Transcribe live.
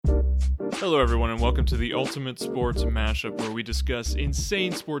Hello everyone and welcome to the Ultimate Sports Mashup, where we discuss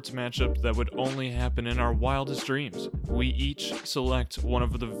insane sports matchups that would only happen in our wildest dreams. We each select one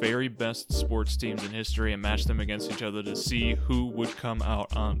of the very best sports teams in history and match them against each other to see who would come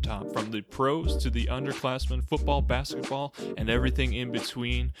out on top, from the pros to the underclassmen, football, basketball, and everything in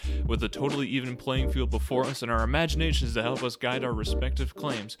between, with a totally even playing field before us and our imaginations to help us guide our respective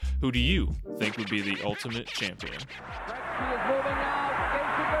claims. Who do you think would be the ultimate champion? Gretzky is moving out.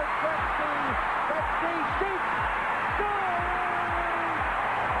 Gates Gretzky shoots. Scores!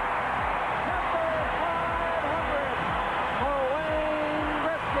 Number 500 for Wayne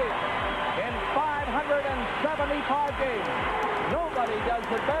Gretzky. In 575 games, nobody does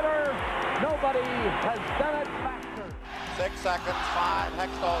it better. Nobody has done it faster. 6 seconds, 5.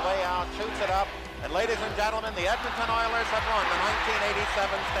 Hextall way out, shoots it up. And ladies and gentlemen, the Edmonton Oilers have won the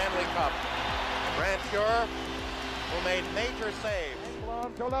 1987 Stanley Cup. Grant Fuhr, who made major saves.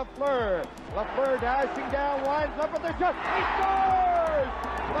 Long to Lafleur. Lafleur dashing down, winds up with the shot. He scores!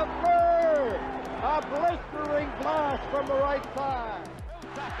 Lafleur! A blistering blast from the right side. 2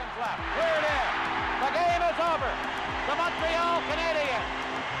 seconds left. Here it is. The game is over. The Montreal Canadiens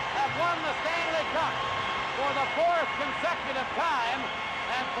have won the Stanley Cup for the 4th consecutive time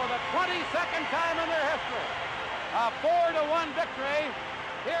and for the 22nd time in their history. A 4-1 victory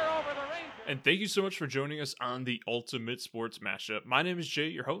here over the Rangers. And thank you so much for joining us on the Ultimate Sports Mashup. My name is Jay,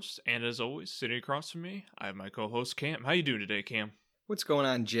 your host, and as always, sitting across from me, I have my co-host Cam. How you doing today, Cam? What's going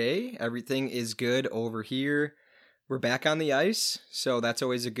on, Jay? Everything is good over here. We're back on the ice, so that's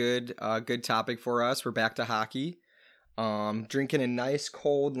always a good topic for us. We're back to hockey. Drinking a nice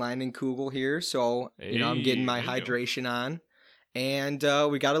cold Leinenkugel here, so I'm getting my hydration on. And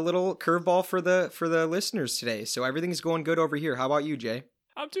we got a little curveball for the listeners today, so everything's going good over here. How about you, Jay?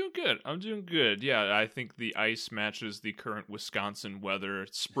 I'm doing good. Yeah, I think the ice matches the current Wisconsin weather.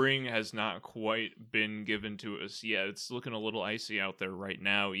 Spring has not quite been given to us yet. It's looking a little icy out there right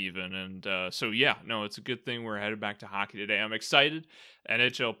now even. And so, yeah, no, it's a good thing we're headed back to hockey today. I'm excited.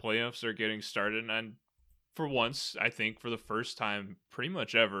 NHL playoffs are getting started. And for once, I think for the first time pretty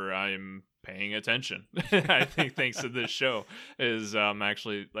much ever, I'm paying attention. I think thanks to this show is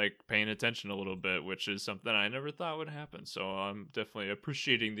actually like paying attention a little bit, which is something I never thought would happen. So I'm definitely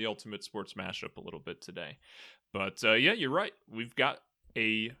appreciating the Ultimate Sports Mashup a little bit today. But yeah, you're right. We've got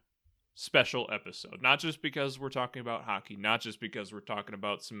a special episode, not just because we're talking about hockey, not just because we're talking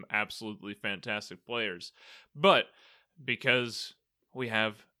about some absolutely fantastic players, but because we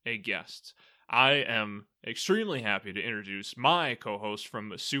have a guest. I am extremely happy to introduce my co-host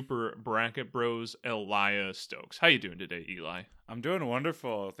from Super Bracket Bros, Elias Stokes. How you doing today, Eli? I'm doing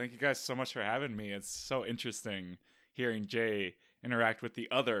wonderful. Thank you guys so much for having me. It's so interesting hearing Jay interact with the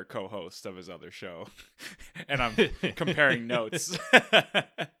other co-host of his other show. And I'm comparing notes.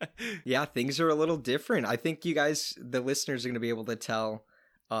 Yeah, things are a little different. I think you guys, the listeners, are going to be able to tell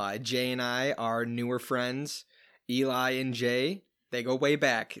Jay and I are newer friends. Eli and Jay, they go way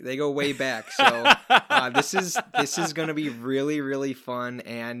back. So this is going to be really, really fun.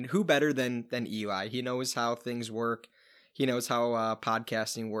 And who better than Eli? He knows how things work. He knows how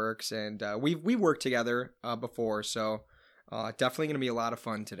podcasting works. And we worked together before. So definitely going to be a lot of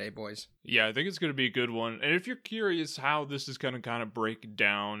fun today, boys. Yeah, I think it's going to be a good one. And if you're curious how this is going to kind of break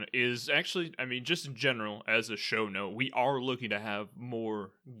down, is actually, I mean, just in general, as a show note, we are looking to have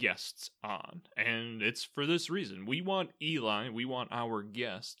more guests on. And it's for this reason. We want our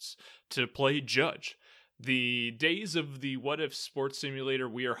guests to play judge. The days of the What If Sports Simulator,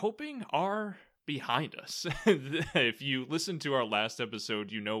 we are hoping, are behind us. If you listen to our last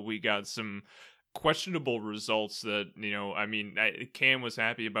episode, we got some questionable results that, Cam was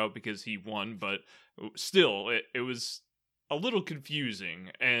happy about because he won, but still, it was a little confusing.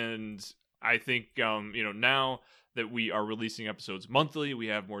 And I think, now that we are releasing episodes monthly, we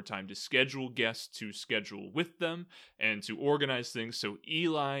have more time to schedule guests, to schedule with them, and to organize things. So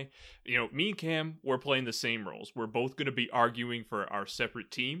Eli, me and Cam, we're playing the same roles. We're both going to be arguing for our separate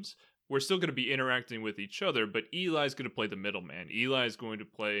teams. We're still going to be interacting with each other, but Eli's going to play the middleman. Eli is going to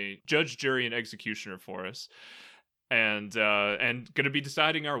play judge, jury, and executioner for us, and going to be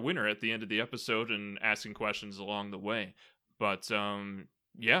deciding our winner at the end of the episode and asking questions along the way. But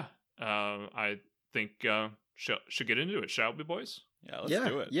I think should get into it, shall we, boys? Yeah, let's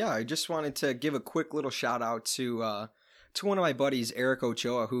do it. Yeah, I just wanted to give a quick little shout out to one of my buddies, Eric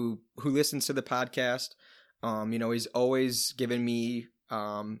Ochoa, who listens to the podcast. He's always given me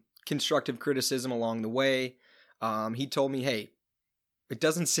constructive criticism along the way. He told me, hey, it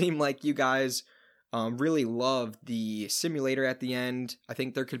doesn't seem like you guys really love the simulator at the end. I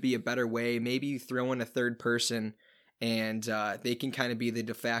think there could be a better way. Maybe throw in a third person and they can kind of be the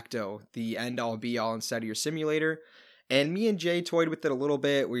de facto, the end-all be-all instead of your simulator. And me and Jay toyed with it a little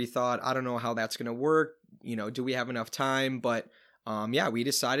bit, where you thought, I don't know how that's going to work. Do we have enough time? But we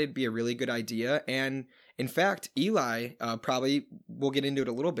decided it'd be a really good idea. And in fact, Eli, probably we'll get into it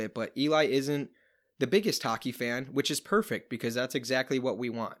a little bit, but Eli isn't the biggest hockey fan, which is perfect because that's exactly what we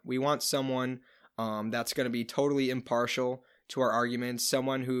want. We want someone that's going to be totally impartial to our arguments,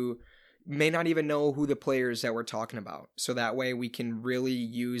 someone who may not even know who the players that we're talking about. So that way we can really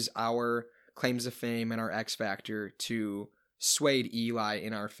use our claims of fame and our X factor to sway Eli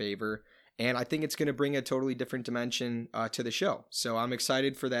in our favor. And I think it's going to bring a totally different dimension to the show. So I'm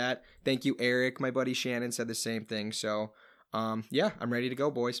excited for that. Thank you, Eric. My buddy Shannon said the same thing. So I'm ready to go,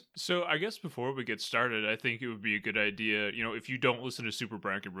 boys. So I guess before we get started, I think it would be a good idea, if you don't listen to Super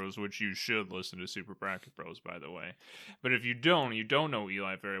Bracket Bros, which you should listen to Super Bracket Bros, by the way. But if you don't know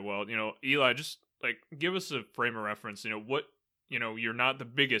Eli very well, Eli, just give us a frame of reference, what, you're not the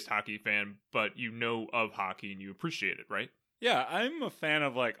biggest hockey fan, but of hockey and you appreciate it, right? Yeah, I'm a fan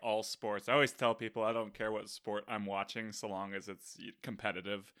of all sports. I always tell people I don't care what sport I'm watching so long as it's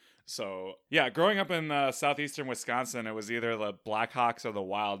competitive. So, yeah, growing up in southeastern Wisconsin, it was either the Blackhawks or the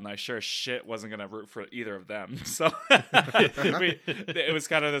Wild, and I sure as shit wasn't going to root for either of them. So, it was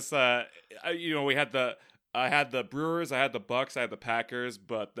kind of this, I had the Brewers, I had the Bucks, I had the Packers,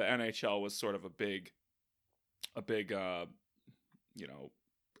 but the NHL was sort of a big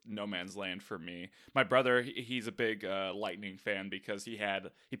no man's land for me. My brother, he's a big Lightning fan because he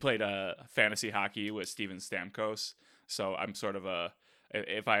played fantasy hockey with Steven Stamkos. So I'm sort of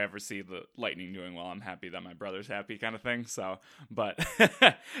if I ever see the Lightning doing well, I'm happy that my brother's happy kind of thing. So, but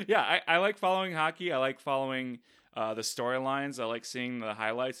yeah, I like following hockey. I like following the storylines. I like seeing the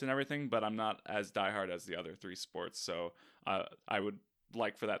highlights and everything, but I'm not as diehard as the other three sports. So I would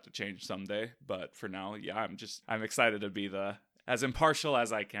like for that to change someday. But for now, yeah, I'm excited to be as impartial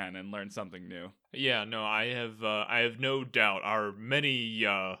as I can and learn something new. Yeah, no, I have no doubt our many,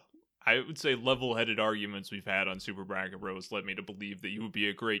 I would say, level-headed arguments we've had on Super Bracket Bros led me to believe that you would be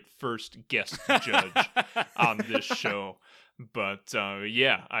a great first guest judge on this show. But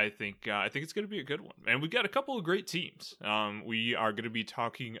I think it's going to be a good one, and we've got a couple of great teams. We are going to be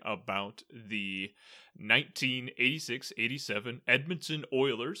talking about the 1986-87 Edmonton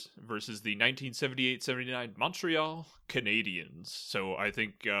Oilers versus the 1978-79 Montreal Canadiens. So I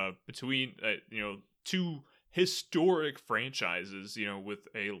think between two historic franchises, with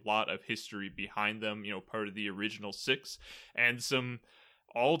a lot of history behind them, part of the original six, and some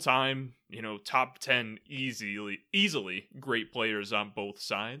all-time, top 10 easily great players on both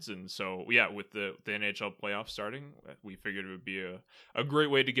sides. And so, yeah, with the NHL playoffs starting, we figured it would be a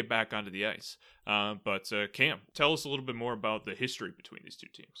great way to get back onto the ice. But Cam, tell us a little bit more about the history between these two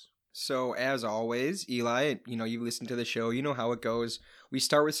teams. So, as always, Eli, you listen to the show, you know how it goes. We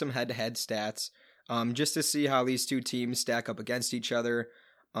start with some head-to-head stats, just to see how these two teams stack up against each other.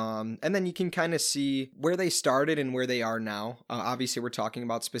 And then you can kind of see where they started and where they are now. Obviously, we're talking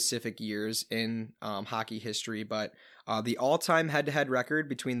about specific years in hockey history, but the all-time head-to-head record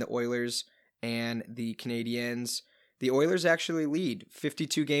between the Oilers and the Canadiens, the Oilers actually lead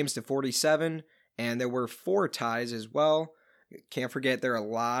 52 games to 47, and there were 4 ties as well. Can't forget there are a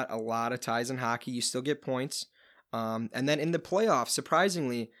lot of ties in hockey. You still get points. And then in the playoffs,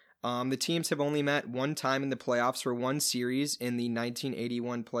 surprisingly, the teams have only met one time in the playoffs for one series in the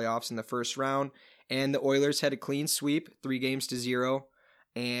 1981 playoffs in the first round, and the Oilers had a clean sweep, 3-0.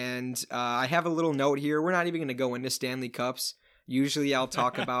 And I have a little note here. We're not even going to go into Stanley Cups. Usually I'll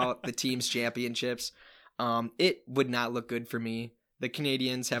talk about the team's championships. It would not look good for me. The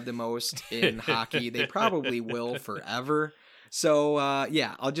Canadiens have the most in hockey. They probably will forever. So,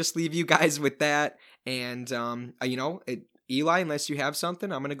 I'll just leave you guys with that. And, Eli, unless you have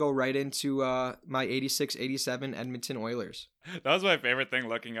something, I'm going to go right into my 86-87 Edmonton Oilers. That was my favorite thing,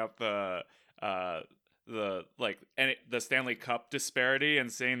 looking up the Stanley Cup disparity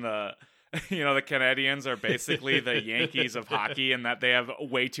and seeing the Canadiens are basically the Yankees of hockey, and that they have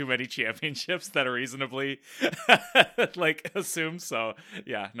way too many championships that are reasonably assumed. So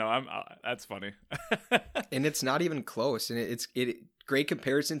yeah, no, that's funny. And it's not even close. And it's great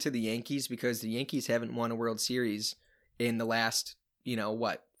comparison to the Yankees, because the Yankees haven't won a World Series in the last,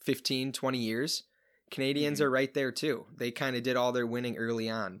 15, 20 years. Canadiens are right there too. They kind of did all their winning early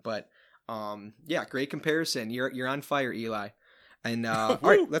on, but great comparison. You're on fire, Eli. And all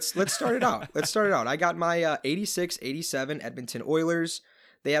right, let's start it out. I got my 86-87 Edmonton Oilers.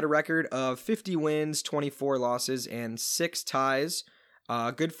 They had a record of 50 wins, 24 losses, and 6 ties.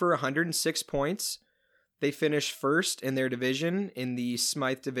 Good for 106 points. They finished first in their division, in the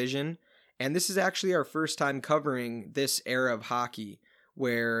Smythe division, And this is actually our first time covering this era of hockey,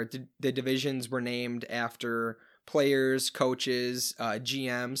 where the divisions were named after players, coaches,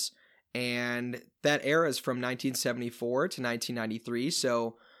 GMs, and that era is from 1974 to 1993.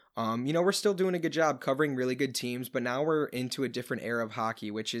 So, we're still doing a good job covering really good teams, but now we're into a different era of hockey,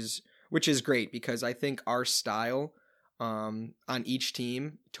 which is great because I think our style on each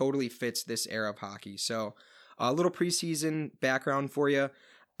team totally fits this era of hockey. So, a little preseason background for you.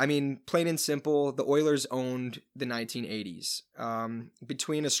 I mean, plain and simple, the Oilers owned the 1980s.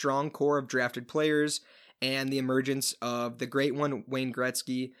 Between a strong core of drafted players and the emergence of the great one, Wayne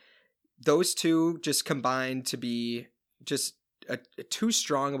Gretzky, those two just combined to be just too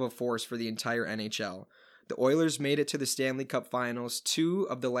strong of a force for the entire NHL. The Oilers made it to the Stanley Cup Finals 2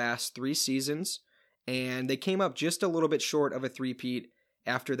 of the last 3 seasons, and they came up just a little bit short of a three-peat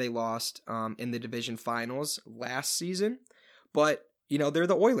after they lost in the division finals last season. But they're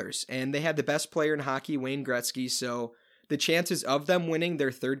the Oilers, and they had the best player in hockey, Wayne Gretzky, so the chances of them winning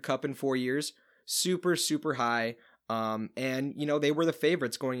their 3rd cup in 4 years, super, super high, and they were the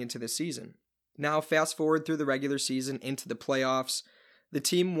favorites going into the season. Now, fast forward through the regular season into the playoffs, the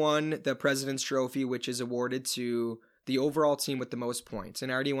team won the President's Trophy, which is awarded to the overall team with the most points,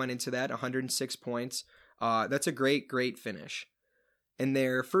 and I already went into that, 106 points. That's a great, great finish. In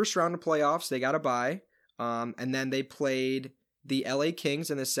their first round of playoffs, they got a bye, and then they played the LA Kings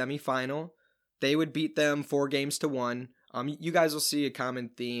in the semifinal. They would beat them 4-1. You guys will see a common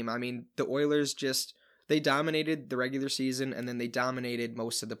theme. I mean, the Oilers they dominated the regular season and then they dominated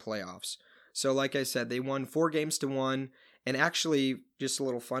most of the playoffs. So like I said, they won 4-1. And actually, just a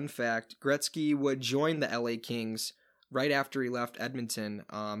little fun fact, Gretzky would join the LA Kings right after he left Edmonton.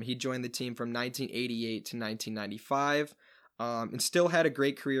 He joined the team from 1988 to 1995. And still had a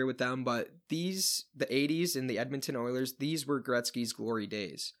great career with them, but the 80s and the Edmonton Oilers, these were Gretzky's glory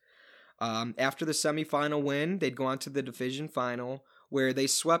days. After the semifinal win, they'd go on to the division final, where they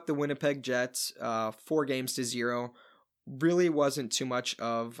swept the Winnipeg Jets 4-0. Really wasn't too much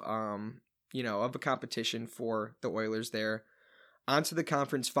of a competition for the Oilers there. On to the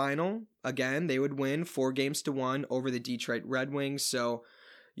conference final. Again, they would win 4-1 over the Detroit Red Wings, so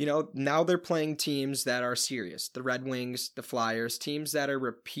now they're playing teams that are serious. The Red Wings, the Flyers, teams that are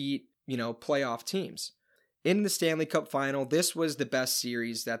repeat, playoff teams. In the Stanley Cup Final, this was the best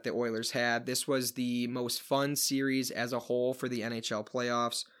series that the Oilers had. This was the most fun series as a whole for the NHL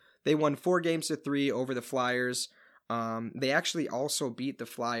playoffs. They won 4-3 over the Flyers. They actually also beat the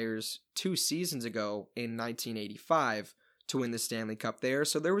Flyers 2 seasons ago in 1985 to win the Stanley Cup there.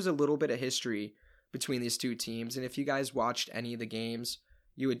 So there was a little bit of history between these two teams. And if you guys watched any of the games,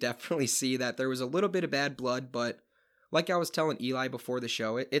 you would definitely see that there was a little bit of bad blood, but like I was telling Eli before the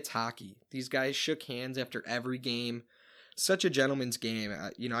show, it's hockey. These guys shook hands after every game. Such a gentleman's game.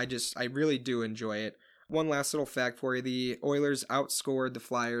 I really do enjoy it. One last little fact for you. The Oilers outscored the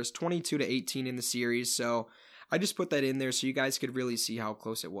Flyers 22-18 in the series, so I just put that in there so you guys could really see how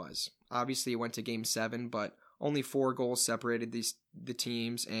close it was. Obviously, it went to Game 7, but only 4 goals separated the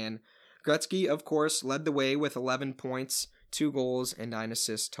teams, and Gretzky, of course, led the way with 11 points, 2 goals, and 9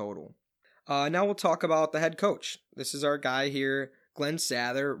 assists total. Now we'll talk about the head coach. This is our guy here, Glenn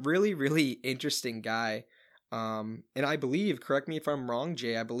Sather. Really, really interesting guy. And I believe, correct me if I'm wrong,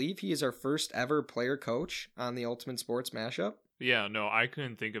 Jay, I believe he is our first ever player coach on the Ultimate Sports Mashup. Yeah, no, I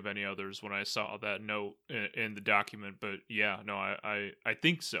couldn't think of any others when I saw that note in the document, but yeah, no, I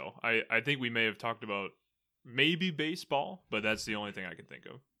think so. I think we may have talked about maybe baseball, but that's the only thing I can think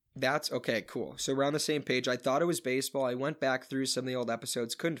of. That's okay, cool. So we're on the same page. I thought it was baseball. I went back through some of the old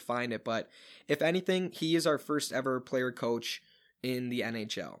episodes, couldn't find it, but if anything, he is our first ever player coach in the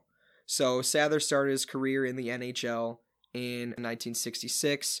NHL. So Sather started his career in the NHL in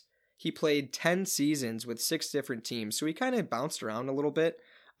 1966. He played 10 seasons with 6 different teams, so he kind of bounced around a little bit,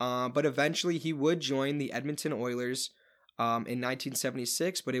 but eventually he would join the Edmonton Oilers in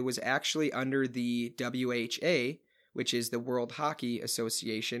 1976, but it was actually under the WHA, which is the World Hockey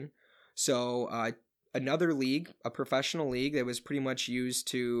Association. So another league, a professional league that was pretty much used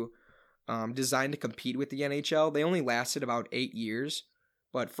to designed to compete with the NHL. They only lasted about 8 years,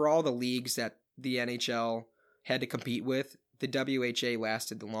 but for all the leagues that the NHL had to compete with, the WHA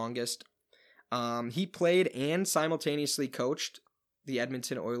lasted the longest. He played and simultaneously coached the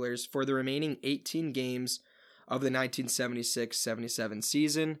Edmonton Oilers for the remaining 18 games of the 1976-77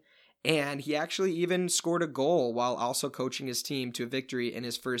 season, and he actually even scored a goal while also coaching his team to a victory in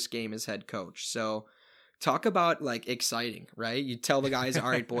his first game as head coach. So talk about exciting, right? You tell the guys, all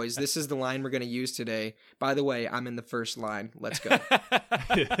right, boys, this is the line we're going to use today. By the way, I'm in the first line. Let's go.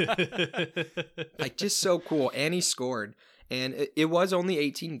 Just so cool. And he scored. And it was only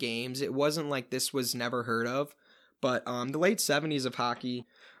 18 games. It wasn't like this was never heard of. But the late 70s of hockey,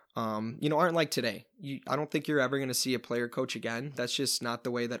 aren't like today. I don't think you're ever going to see a player coach again. That's just not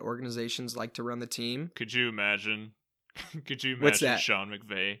the way that organizations like to run the team. Could you imagine? What's that? Sean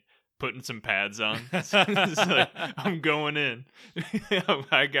McVay putting some pads on? It's like, I'm going in.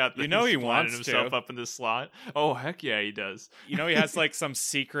 I got this. He wants himself to. up in the slot. Oh, heck yeah, he does. He has like some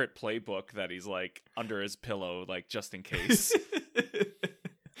secret playbook that he's like under his pillow, like just in case.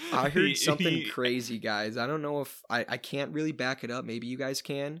 I heard something crazy, guys. I don't know if I can't really back it up. Maybe you guys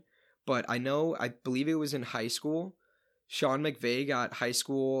can. But I believe it was in high school. Sean McVay got high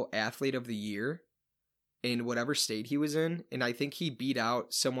school athlete of the year in whatever state he was in. And I think he beat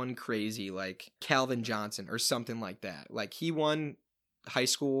out someone crazy like Calvin Johnson or something like that. Like he won high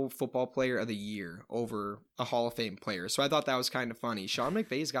school football player of the year over a Hall of Fame player. So I thought that was kind of funny. Sean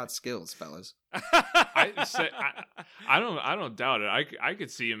McVay's got skills, fellas. I don't doubt it. I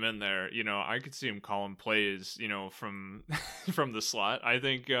could see him in there. I could see him calling plays. From the slot. I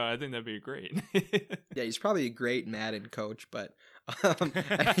think that'd be great. Yeah, he's probably a great Madden coach, but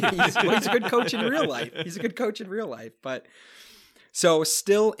he's a good coach in real life. But so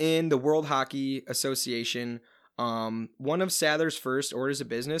still in the World Hockey Association. One of Sather's first orders of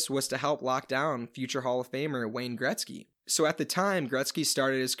business was to help lock down future Hall of Famer Wayne Gretzky. So at the time, Gretzky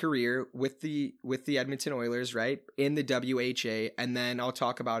started his career with the Edmonton Oilers, right, in the WHA, and then I'll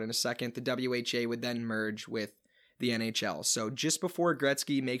talk about in a second, the WHA would then merge with the NHL. So just before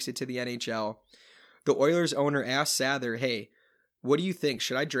Gretzky makes it to the NHL, the Oilers owner asked Sather, hey, what do you think?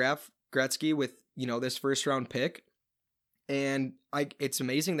 Should I draft Gretzky with, this first round pick? And it's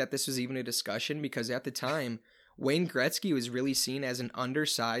amazing that this was even a discussion because at the time, Wayne Gretzky was really seen as an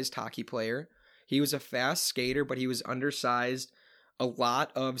undersized hockey player. He was a fast skater, but he was undersized. A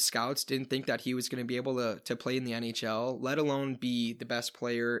lot of scouts didn't think that he was going to be able to play in the NHL, let alone be the best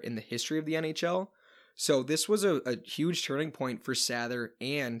player in the history of the NHL. So this was a huge turning point for Sather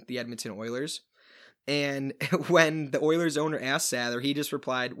and the Edmonton Oilers. And when the Oilers owner asked Sather, he just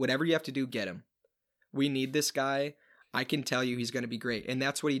replied, whatever you have to do, get him. We need this guy. I can tell you he's going to be great. And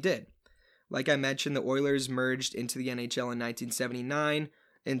that's what he did. Like I mentioned, the Oilers merged into the NHL in 1979,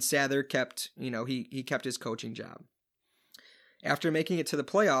 and Sather kept, he kept his coaching job. After making it to the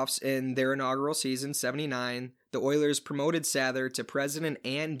playoffs in their inaugural season, 79, the Oilers promoted Sather to president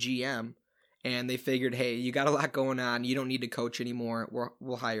and GM, and they figured, hey, you got a lot going on. You don't need to coach anymore.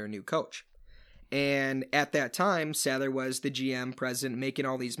 We'll hire a new coach. And at that time, Sather was the GM, president, making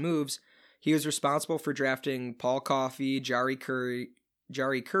all these moves. He was responsible for drafting Paul Coffey, Jari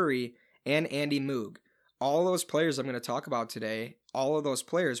Kurri, and Andy Moog. All those players I'm going to talk about today, all of those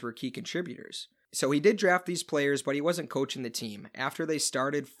players were key contributors. So he did draft these players, but he wasn't coaching the team. After they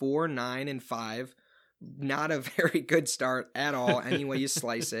started 4-9-5, not a very good start at all, any way you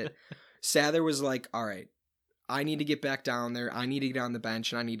slice it, Sather was like, all right, I need to get back down there. I need to get on the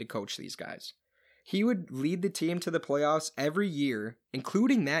bench, and I need to coach these guys. He would lead the team to the playoffs every year,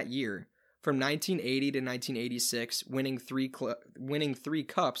 including that year, from 1980 to 1986, winning three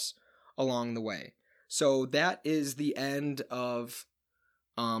cups along the way. So that is the end of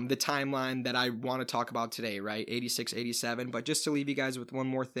the timeline that I want to talk about today, right? 86, 87. But just to leave you guys with one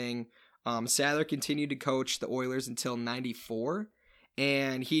more thing, Sather continued to coach the Oilers until 94,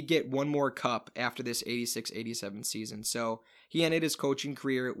 and he'd get one more cup after this 86, 87 season. So he ended his coaching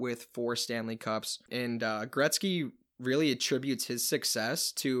career with 4 Stanley Cups, and Gretzky really attributes his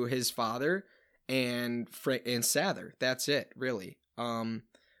success to his father and Sather. That's it, really.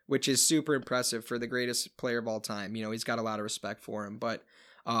 Which is super impressive for the greatest player of all time. He's got a lot of respect for him. But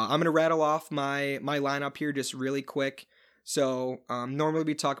I'm going to rattle off my lineup here just really quick. So normally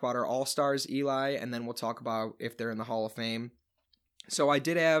we talk about our All-Stars, Eli, and then we'll talk about if they're in the Hall of Fame. So I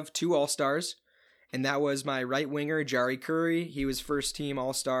did have 2 All-Stars, and that was my right winger, Jari Kurri. He was first team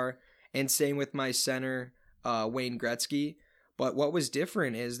All-Star, and same with my center, Wayne Gretzky. But what was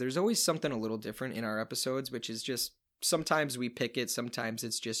different is there's always something a little different in our episodes, which is just sometimes we pick it, sometimes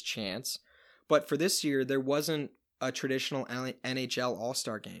it's just chance. But for this year, there wasn't a traditional NHL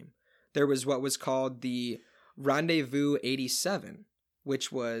All-Star game. There was what was called the Rendezvous 87,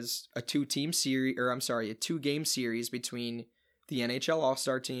 which was a 2-game series between the NHL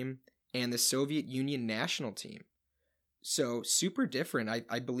All-Star team and the Soviet Union national team. So super different.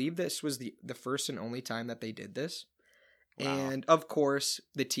 I believe this was the first and only time that they did this. Wow. And of course,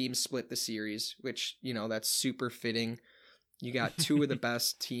 the team split the series, which, that's super fitting. You got 2 of the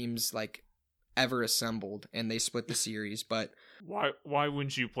best teams ever assembled, and they split the series. But why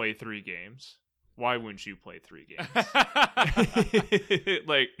wouldn't you play 3 games? Why wouldn't you play 3 games?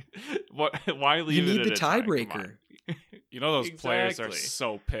 Why leave it? You need the tiebreaker. You know, those players are Exactly.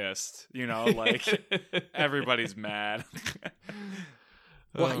 so pissed. You know, like everybody's mad.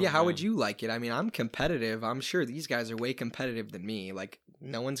 Well, Oh, yeah, how would man. you like it? I mean, I'm competitive. I'm sure these guys are way competitive than me. Like,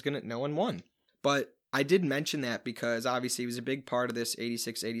 no one won. But I did mention that because obviously he was a big part of this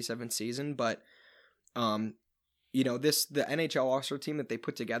 86-87 season, but the NHL All-Star team that they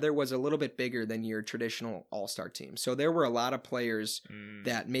put together was a little bit bigger than your traditional All-Star team. So there were a lot of players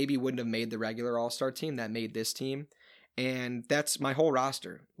that maybe wouldn't have made the regular All-Star team that made this team. And that's my whole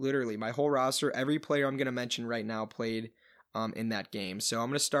roster. Literally, my whole roster. Every player I'm going to mention right now played in that game. So I'm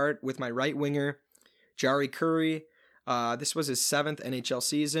going to start with my right winger, Jari Kurri. This was his 7th NHL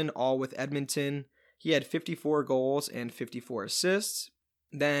season, all with Edmonton. He had 54 goals and 54 assists.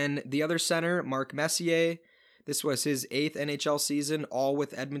 Then the other center, Mark Messier. This was his 8th NHL season, all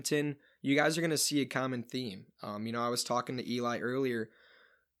with Edmonton. You guys are going to see a common theme. I was talking to Eli earlier.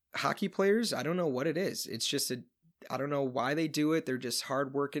 Hockey players, I don't know what it is. It's just I don't know why they do it. They're just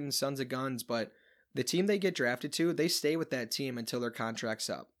hardworking sons of guns, but the team they get drafted to, they stay with that team until their contract's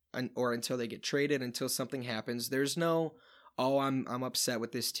up, or until they get traded, until something happens. There's no, I'm upset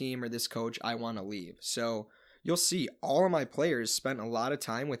with this team or this coach, I want to leave. So you'll see all of my players spent a lot of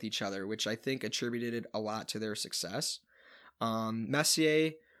time with each other, which I think attributed a lot to their success.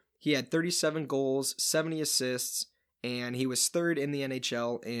 Messier, he had 37 goals, 70 assists, and he was 3rd in the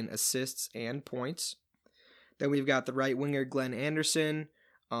NHL in assists and points. Then we've got the right winger, Glenn Anderson.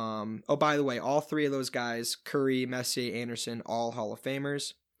 By the way, all 3 of those guys, Kurri, Messier, Anderson, all Hall of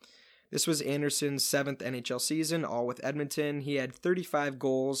Famers. This was Anderson's 7th NHL season, all with Edmonton. He had 35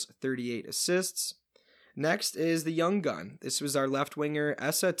 goals, 38 assists. Next is the young gun. This was our left winger,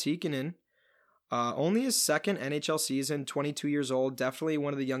 Esa Tikkanen. Only his 2nd NHL season, 22 years old, definitely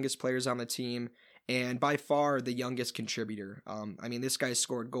one of the youngest players on the team, and by far the youngest contributor. This guy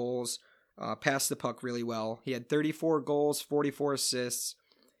scored goals, passed the puck really well. He had 34 goals, 44 assists,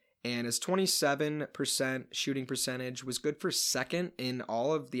 and his 27% shooting percentage was good for 2nd in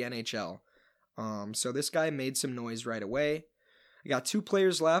all of the NHL. So this guy made some noise right away. I got 2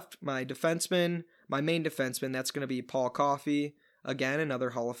 players left. My main defenseman, that's going to be Paul Coffey. Again, another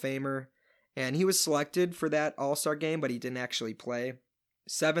Hall of Famer. And he was selected for that All-Star game, but he didn't actually play.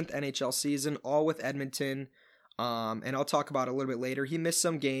 7th NHL season, all with Edmonton. And I'll talk about it a little bit later. He missed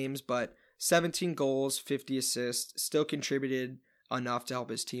some games, but 17 goals, 50 assists, still contributed enough to help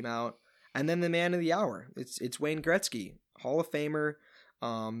his team out. And then the man of the hour, it's Wayne Gretzky, Hall of Famer,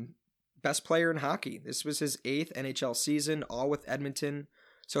 best player in hockey. This was his 8th NHL season, all with Edmonton.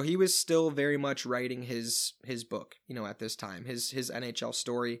 So he was still very much writing his book, at this time, his NHL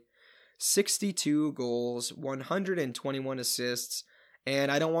story. 62 goals, 121 assists,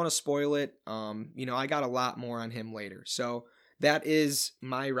 and I don't want to spoil it. I got a lot more on him later. So that is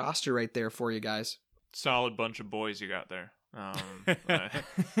my roster right there for you guys. Solid bunch of boys you got there. The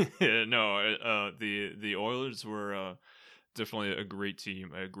Oilers were definitely a great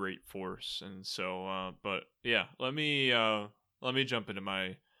team, a great force, and so. But yeah, let me jump into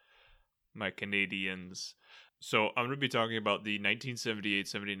my Canadiens. So I'm going to be talking about the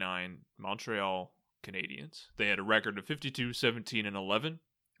 1978-79 Montreal Canadiens. They had a record of 52-17-11.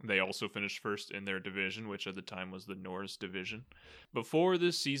 They also finished first in their division, which at the time was the Norris division. Before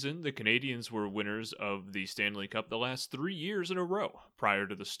this season, the Canadiens were winners of the Stanley Cup the last 3 years in a row prior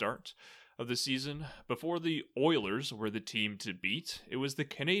to the start of the season. Before the Oilers were the team to beat, it was the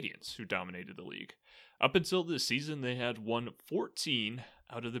Canadiens who dominated the league. Up until this season, they had won 14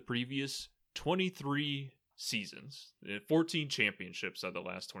 out of the previous 23 seasons, 14 championships out of the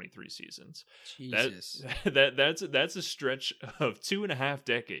last 23 seasons. Jesus. That's a stretch of 2.5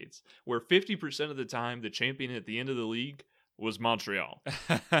 decades where 50% of the time the champion at the end of the league was Montreal.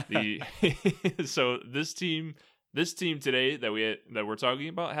 So this team today that we're talking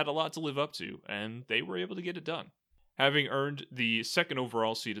about had a lot to live up to, and they were able to get it done. Having earned the 2nd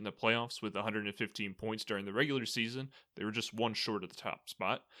overall seed in the playoffs with 115 points during the regular season, they were just one short of the top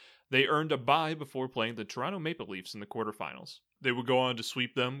spot. They earned a bye before playing the Toronto Maple Leafs in the quarterfinals. They would go on to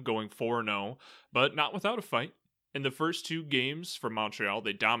sweep them, going 4-0, but not without a fight. In the first 2 games for Montreal,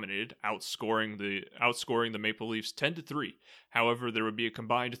 they dominated, outscoring the Maple Leafs 10-3. However, there would be a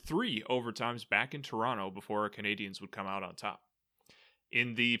combined 3 overtimes back in Toronto before our Canadiens would come out on top.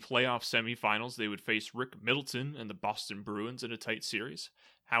 In the playoff semifinals, they would face Rick Middleton and the Boston Bruins in a tight series.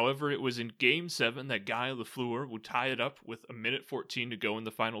 However, it was in Game 7 that Guy Lafleur would tie it up with 1:14 to go in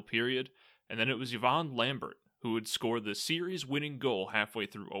the final period, and then it was Yvonne Lambert who would score the series-winning goal halfway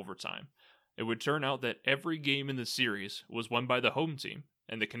through overtime. It would turn out that every game in the series was won by the home team,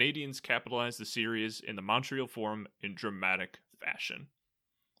 and the Canadiens capitalized the series in the Montreal Forum in dramatic fashion.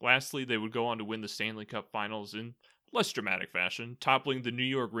 Lastly, they would go on to win the Stanley Cup Finals in less dramatic fashion, toppling the New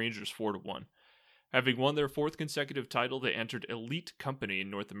York Rangers 4-1. Having won their 4th consecutive title, they entered elite company in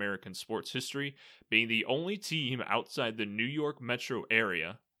North American sports history, being the only team outside the New York metro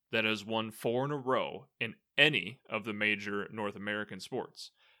area that has won 4 in a row in any of the major North American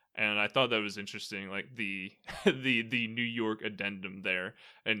sports. And I thought that was interesting, like the New York addendum there,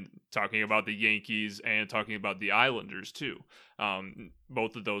 and talking about the Yankees and talking about the Islanders too.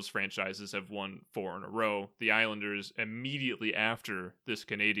 Both of those franchises have won 4 in a row. The Islanders, immediately after this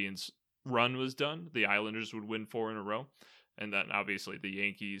Canadiens run was done, the Islanders would win 4 in a row, and then obviously the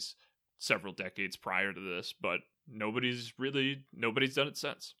Yankees several decades prior to this, but nobody's done it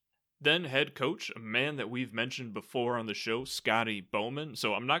since. Then head coach, a man that we've mentioned before on the show, Scotty Bowman.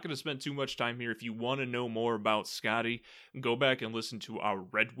 So I'm not going to spend too much time here. If you want to know more about Scotty, go back and listen to our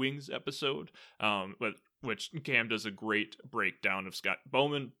Red Wings episode, which Cam does a great breakdown of Scott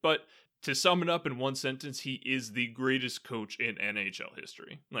Bowman. But to sum it up in one sentence, he is the greatest coach in NHL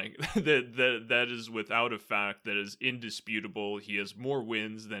history. Like that is without a fact, that is indisputable. He has more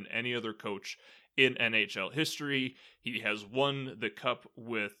wins than any other coach in NHL history. He has won the cup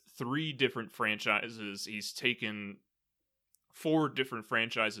with 3 different franchises. He's taken 4 different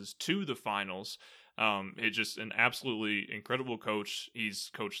franchises to the finals. It's just an absolutely incredible coach. He's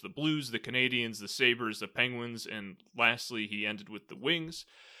coached the Blues, the Canadiens, the Sabres, the Penguins, and lastly, he ended with the Wings.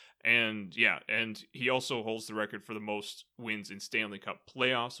 And he also holds the record for the most wins in Stanley Cup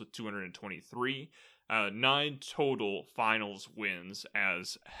playoffs with 223. 9 total finals wins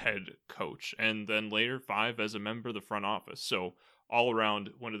as head coach, and then later 5 as a member of the front office. So all around,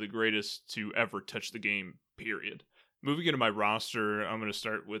 one of the greatest to ever touch the game, period. Moving into my roster, I'm going to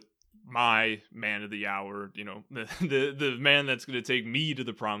start with my man of the hour, the man that's going to take me to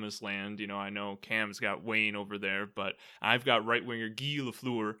the promised land. I know Cam's got Wayne over there, but I've got right winger Guy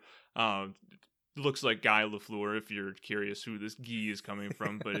Lafleur. Looks like Guy Lafleur if you're curious who this Guy is coming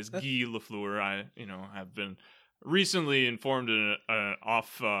from, but it's Guy Lafleur. I have been recently informed in an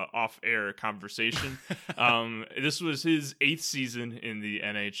off-air conversation. This was his 8th season in the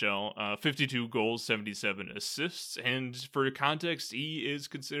NHL, 52 goals, 77 assists, and for context, he is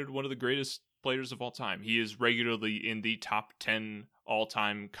considered one of the greatest players of all time. He is regularly in the top 10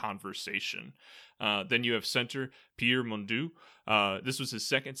 all-time conversation. Then you have center Pierre Mondu. This was his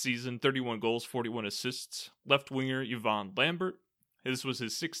 2nd season, 31 goals, 41 assists. Left winger Yvon Lambert. This was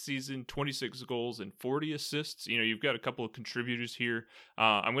his 6th season, 26 goals and 40 assists. You've got a couple of contributors here.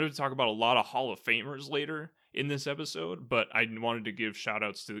 I'm going to talk about a lot of Hall of Famers later in this episode, but I wanted to give shout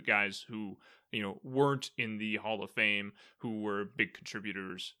outs to the guys who, weren't in the Hall of Fame, who were big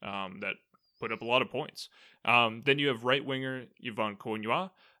contributors that put up a lot of points. Then you have right winger Yvan Cournois.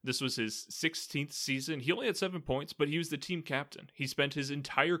 This was his 16th season. He only had 7 points, but he was the team captain. He spent his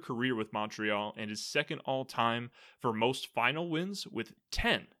entire career with Montreal and is second all-time for most final wins with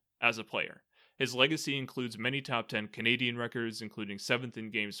 10 as a player. His legacy includes many top 10 Canadian records, including 7th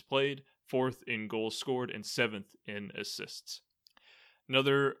in games played, 4th in goals scored, and 7th in assists.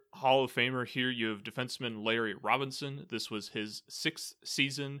 Another Hall of Famer here, you have defenseman Larry Robinson. This was his 6th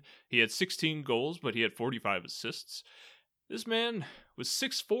season. He had 16 goals, but he had 45 assists. This man was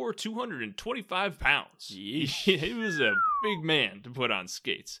 6'4", 225 pounds. He was a big man to put on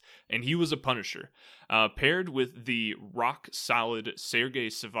skates, and he was a punisher. Paired with the rock-solid Sergei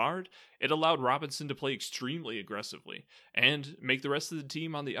Savard, it allowed Robinson to play extremely aggressively and make the rest of the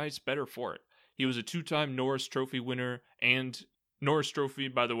team on the ice better for it. He was a 2-time Norris Trophy winner, and Norris Trophy,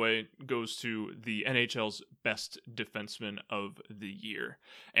 by the way, goes to the NHL's best defenseman of the year.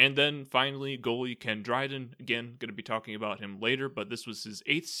 And then finally, goalie Ken Dryden. Again, going to be talking about him later, but this was his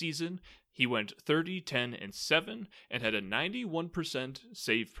 8th season. He went 30, 10, and 7 and had a 91%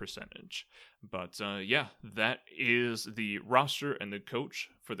 save percentage. But that is the roster and the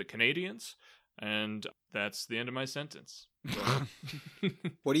coach for the Canadiens. And that's the end of my sentence.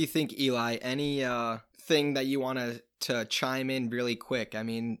 What do you think, Eli? Any thing that you want to chime in really quick? I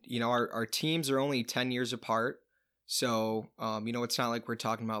mean, our teams are only 10 years apart. So, it's not like we're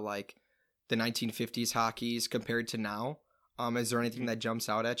talking about like the 1950s hockeys compared to now. Is there anything that jumps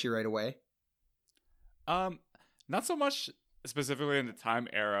out at you right away? Not so much specifically in the time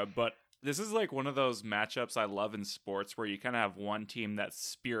era, but this is like one of those matchups I love in sports where you kind of have one team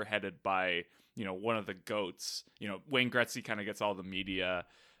that's spearheaded by, one of the GOATs. Wayne Gretzky kind of gets all the media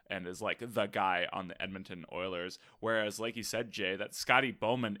and is like the guy on the Edmonton Oilers. Whereas, like you said, Jay, that Scotty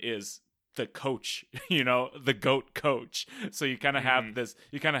Bowman is the coach, the GOAT coach. So you kind of have this,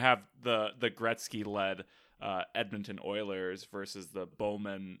 you kind of have the Gretzky-led Edmonton Oilers versus the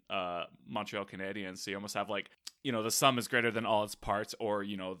Bowman Montreal Canadiens. So you almost have like, the sum is greater than all its parts, or,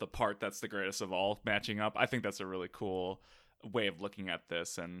 the part that's the greatest of all matching up. I think that's a really cool way of looking at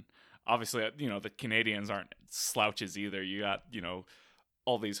this. And obviously, the Canadians aren't slouches either. You got,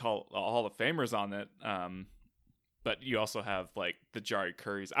 all these Hall of Famers on it. But you also have like the Jari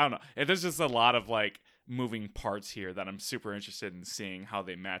Kurris. I don't know. And there's just a lot of like moving parts here that I'm super interested in seeing how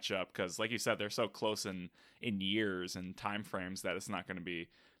they match up, because like you said, they're so close in years and time frames that it's not going to be,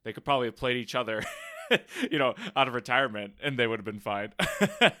 they could probably have played each other out of retirement and they would have been fine.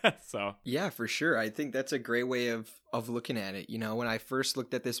 So yeah, for sure. I think that's a great way of looking at it. When I first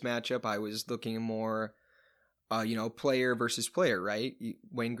looked at this matchup, I was looking more player versus player, right?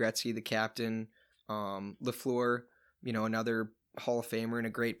 Wayne Gretzky, the captain, Lafleur, another Hall of Famer and a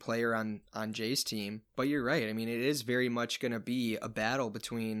great player on Jay's team. But you're right. I mean, it is very much going to be a battle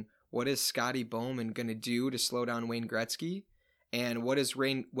between what is Scotty Bowman going to do to slow down Wayne Gretzky, and what is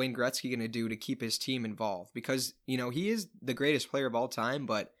Wayne Gretzky going to do to keep his team involved? Because, he is the greatest player of all time,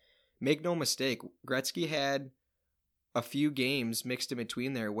 but make no mistake, Gretzky had a few games mixed in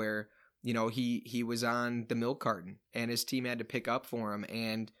between there where, he was on the milk carton and his team had to pick up for him.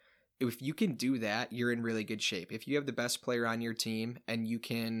 And if you can do that, you're in really good shape. If you have the best player on your team and you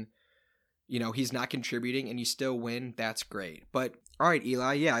can, he's not contributing and you still win, that's great. But all right,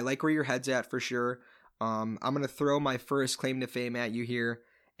 Eli, yeah, I like where your head's at for sure. I'm going to throw my first claim to fame at you here,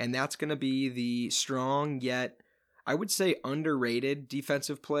 and that's going to be the strong yet, I would say, underrated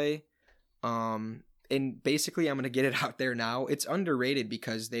defensive play. And basically, I'm going to get it out there now. It's underrated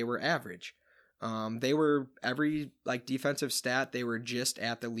because they were average. They were every defensive stat, they were just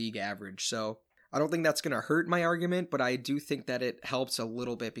at the league average. So I don't think that's going to hurt my argument, but I do think that it helps a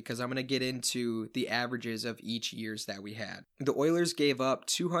little bit because I'm going to get into the averages of each years that we had. The Oilers gave up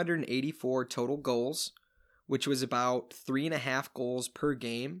 284 total goals, which was about 3.5 goals per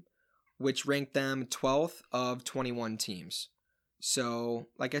game, which ranked them 12th of 21 teams. So,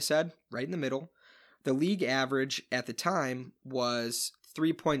 like I said, right in the middle. The league average at the time was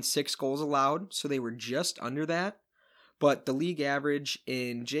 3.6 goals allowed, so they were just under that. But the league average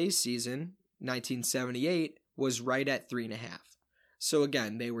in Jay's season, 1978, was right at 3.5. So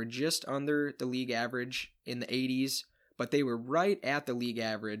again, they were just under the league average in the 80s, but they were right at the league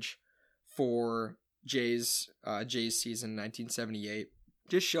average for Jay's season, 1978.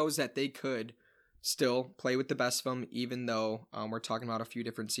 Just shows that they could still play with the best of them, even though we're talking about a few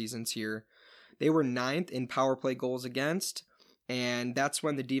different seasons here. They were 9th in power play goals against, and that's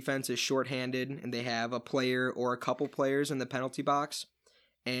when the defense is shorthanded and they have a player or a couple players in the penalty box.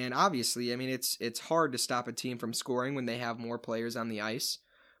 And obviously, I mean, it's hard to stop a team from scoring when they have more players on the ice.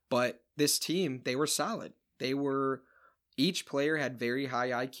 But this team, they were solid. Each player had very high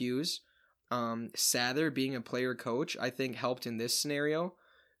IQs. Sather, being a player coach, I think helped in this scenario.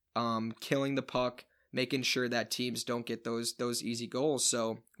 Killing the puck, making sure that teams don't get those easy goals.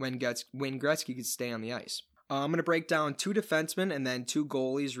 So when Gretzky could stay on the ice. I'm going to break down 2 defensemen and then 2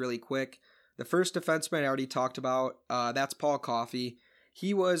 goalies really quick. The first defenseman I already talked about, that's Paul Coffey.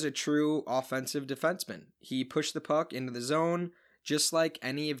 He was a true offensive defenseman. He pushed the puck into the zone just like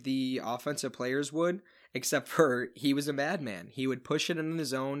any of the offensive players would, except for he was a madman. He would push it into the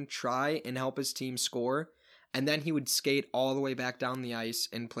zone, try and help his team score, and then he would skate all the way back down the ice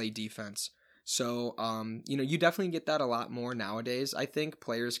and play defense. So, you definitely get that a lot more nowadays. I think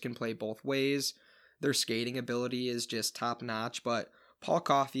players can play both ways. Their skating ability is just top notch, but Paul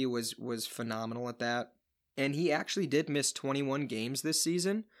Coffey was phenomenal at that. And he actually did miss 21 games this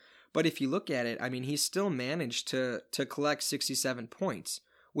season. But if you look at it, I mean, he still managed to collect 67 points,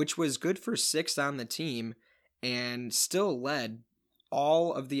 which was good for 6th on the team and still led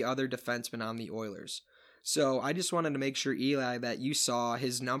all of the other defensemen on the Oilers. So I just wanted to make sure, Eli, that you saw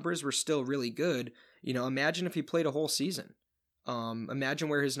his numbers were still really good. Imagine if he played a whole season. Imagine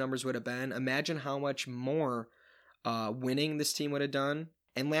where his numbers would have been. Imagine how much more winning this team would have done.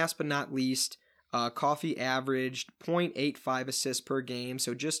 And last but not least, Coffey averaged 0.85 assists per game,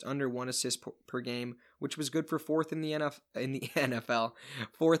 so just under 1 assist per game, which was good for 4th in the NFL,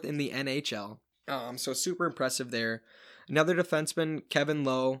 4th in the NHL. So super impressive there. Another defenseman, Kevin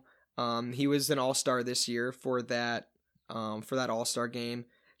Lowe. He was an all-star this year for that all-star game.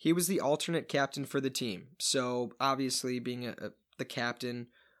 He was the alternate captain for the team. So obviously, being the captain,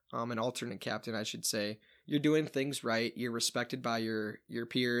 an alternate captain, I should say, you're doing things right. You're respected by your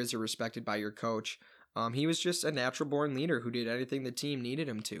peers. You're respected by your coach. He was just a natural-born leader who did anything the team needed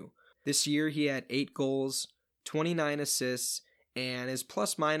him to. This year, he had 8 goals, 29 assists, and his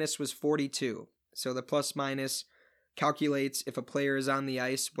plus-minus was 42. So the plus-minus calculates if a player is on the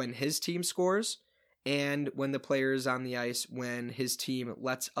ice when his team scores, and when the player is on the ice when his team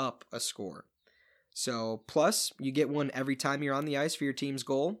lets up a score. So plus, you get one every time you're on the ice for your team's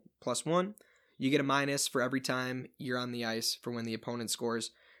goal, +1. You get a minus for every time you're on the ice for when the opponent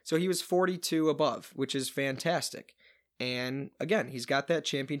scores. So he was 42 above, which is fantastic. And again, he's got that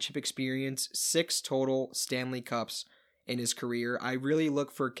championship experience, 6 total Stanley Cups in his career. I really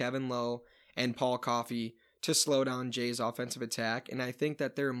look for Kevin Lowe and Paul Coffey to slow down Jay's offensive attack, and I think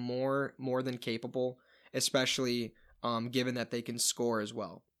that they're more than capable, especially given that they can score as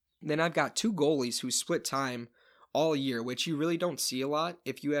well. Then I've got 2 goalies who split time all year, which you really don't see a lot.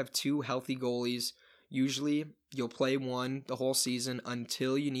 If you have 2 healthy goalies, usually you'll play one the whole season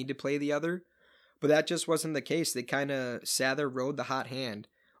until you need to play the other. But that just wasn't the case. They kind of Sather rode the hot hand.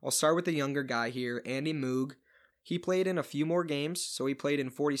 I'll start with the younger guy here, Andy Moog. He played in a few more games, so he played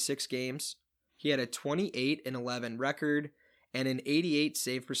in 46 games. He had a 28-11 record and an 88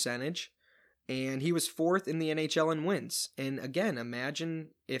 save percentage. And he was 4th in the NHL in wins. And again, imagine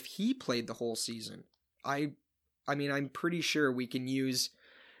if he played the whole season. I mean, I'm pretty sure we can use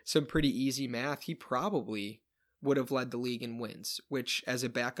some pretty easy math. He probably would have led the league in wins, which as a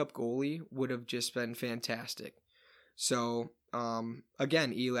backup goalie would have just been fantastic. So,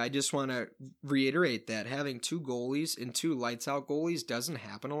 again, Eli, I just want to reiterate that having 2 goalies and 2 lights out goalies doesn't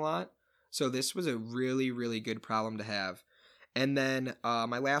happen a lot. So this was a really, really good problem to have. And then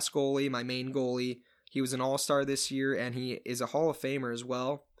my last goalie, my main goalie, he was an all-star this year, and he is a Hall of Famer as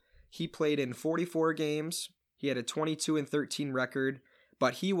well. He played in 44 games. He had a 22-13 record,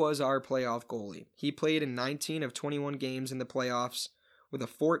 but he was our playoff goalie. He played in 19 of 21 games in the playoffs with a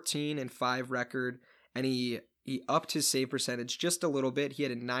 14-5 record, and he upped his save percentage just a little bit. He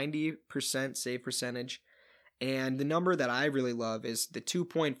had a 90% save percentage, and the number that I really love is the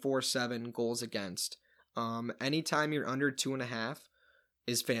 2.47 goals against. Anytime you're under 2.5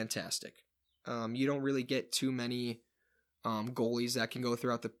 is fantastic. You don't really get too many goalies that can go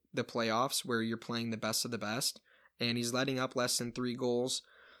throughout the playoffs where you're playing the best of the best, and he's letting up less than 3 goals.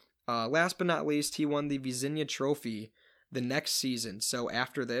 Last but not least, he won the Vezina Trophy the next season, so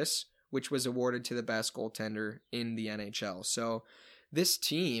after this, which was awarded to the best goaltender in the NHL. So this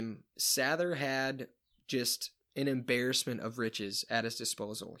team, Sather had just an embarrassment of riches at his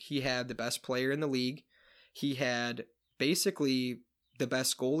disposal. He had the best player in the league. He had basically the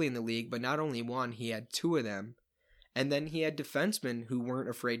best goalie in the league, but not only one, he had 2 of them. And then he had defensemen who weren't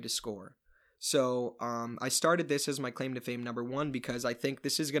afraid to score. So I started this as my claim to fame number 1 because I think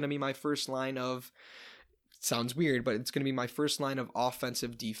this is going to be my first line of, sounds weird, but it's going to be my first line of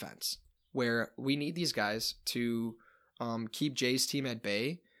offensive defense, where we need these guys to keep Jay's team at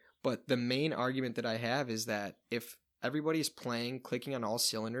bay. But the main argument that I have is that if everybody's playing, clicking on all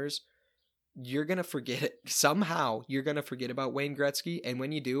cylinders, you're going to forget it. Somehow, you're going to forget about Wayne Gretzky, and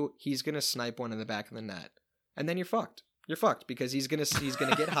when you do, he's going to snipe one in the back of the net. And then you're fucked. You're fucked because he's going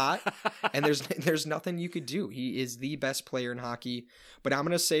to get hot, and there's nothing you could do. He is the best player in hockey, but I'm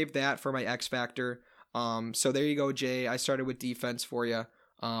going to save that for my X Factor. So there you go, Jay. I started with defense for you.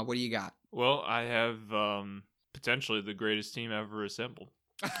 What do you got? Well, I have potentially the greatest team ever assembled.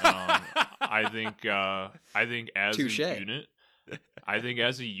 I think as Touché.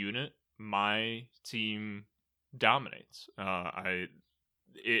 a unit, my team dominates.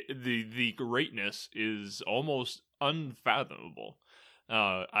 The greatness is almost unfathomable.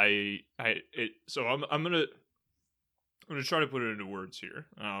 So I'm gonna try to put it into words here.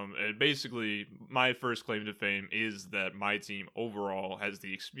 And basically, my first claim to fame is that my team overall has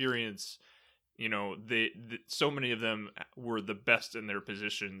the experience. You know, so many of them were the best in their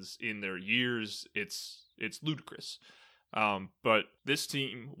positions in their years. It's ludicrous. But this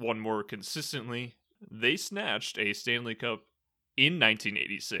team won more consistently. They snatched a Stanley Cup in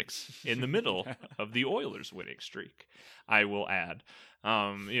 1986 in the middle of the Oilers winning streak, I will add.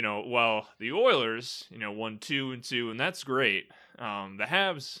 While the Oilers, won 2-2, and that's great. The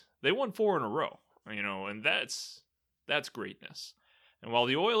Habs, they won 4 in a row, and that's greatness. And while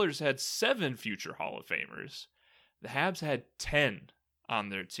the Oilers had 7 future Hall of Famers, the Habs had 10 on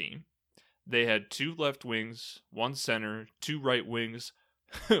their team. They had 2 left wings, 1 center, 2 right wings,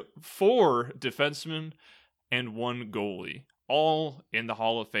 4 defensemen, and 1 goalie, all in the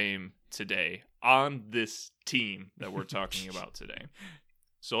Hall of Fame today on this team that we're talking about today.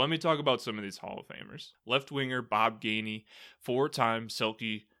 So let me talk about some of these Hall of Famers. Left winger Bob Gainey, 4-time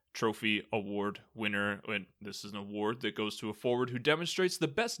Selke Trophy Award winner, and this is an award that goes to a forward who demonstrates the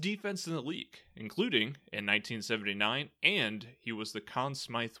best defense in the league, including in 1979, and he was the Conn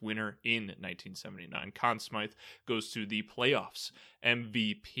Smythe winner in 1979. Conn Smythe goes to the playoffs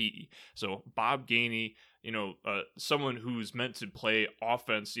MVP. So Bob Gainey, someone who's meant to play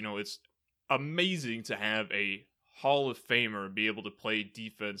offense, it's amazing to have a Hall of Famer be able to play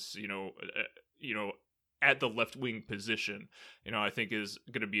defense, at the left wing position, I think is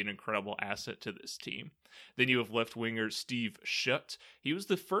going to be an incredible asset to this team. Then you have left winger Steve Shutt. He was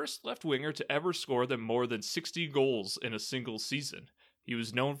the first left winger to ever score more than 60 goals in a single season. He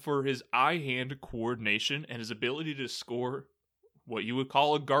was known for his eye-hand coordination and his ability to score what you would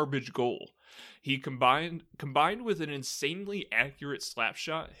call a garbage goal. He combined with an insanely accurate slap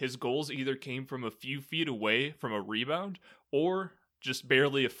shot. His goals either came from a few feet away from a rebound or just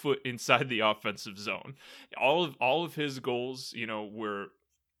barely a foot inside the offensive zone. All of his goals, were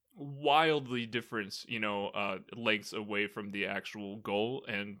wildly different, lengths away from the actual goal,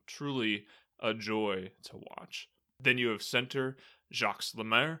 and truly a joy to watch. Then you have center Jacques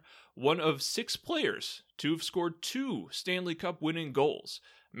Lemaire, one of 6 players to have scored 2 Stanley Cup winning goals.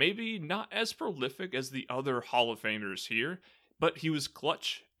 Maybe not as prolific as the other Hall of Famers here, but he was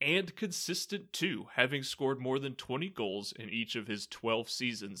clutch and consistent too, having scored more than 20 goals in each of his 12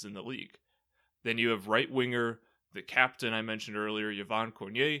 seasons in the league. Then you have right winger, the captain I mentioned earlier, Yvan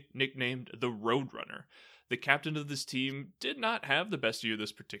Cornier, nicknamed the Roadrunner. The captain of this team did not have the best year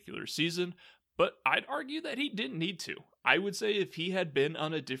this particular season, but I'd argue that he didn't need to. I would say if he had been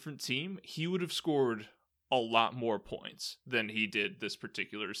on a different team, he would have scored a lot more points than he did this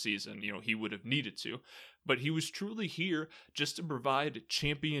particular season. He would have needed to. But he was truly here just to provide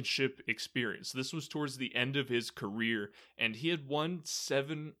championship experience. This was towards the end of his career, and he had won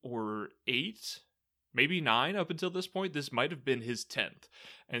 7 or 8, maybe 9 up until this point. This might have been his 10th.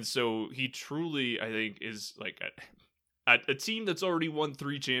 And so he truly, I think, is like a team that's already won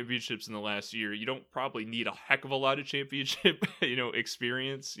 3 championships in the last year. You don't probably need a heck of a lot of championship,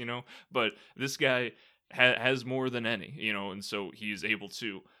 experience, but this guy has more than any, and so he's able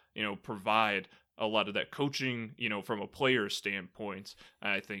to, provide a lot of that coaching, from a player standpoint.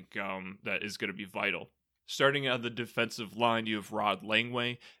 I think that is going to be vital. Starting out the defensive line, you have Rod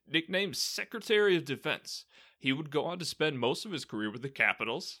Langway, nicknamed Secretary of Defense. He would go on to spend most of his career with the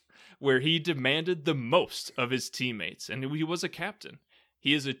Capitals, where he demanded the most of his teammates, and he was a captain.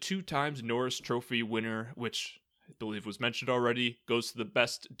 He is a 2 times Norris Trophy winner, which I believe was mentioned already, goes to the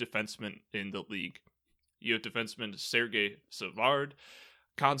best defenseman in the league. You have defenseman Sergei Savard,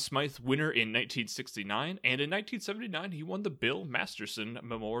 Conn Smythe winner in 1969, and in 1979 he won the Bill Masterson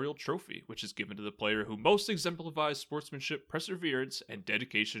Memorial Trophy, which is given to the player who most exemplifies sportsmanship, perseverance, and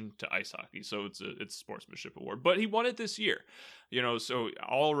dedication to ice hockey. So it's a sportsmanship award, but he won it this year, so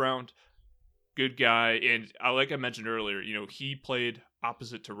all around good guy. And like I mentioned earlier, he played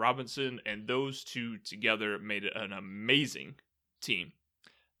opposite to Robinson, and those two together made it an amazing team.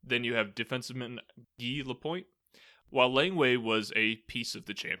 Then you have defenseman Guy Lapointe. While Langway was a piece of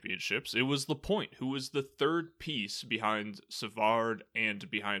the championships, it was Lapointe who was the third piece behind Savard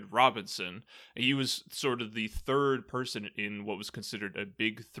and behind Robinson. He was sort of the third person in what was considered a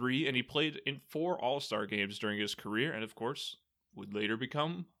big 3, and he played in 4 All-Star games during his career, and of course, would later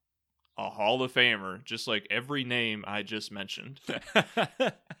become a Hall of Famer, just like every name I just mentioned.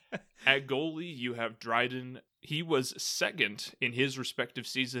 At goalie, you have Dryden. He was second in his respective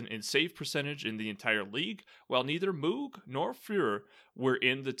season in save percentage in the entire league, while neither Moog nor Fuhrer were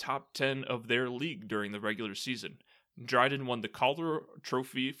in the top 10 of their league during the regular season. Dryden won the Calder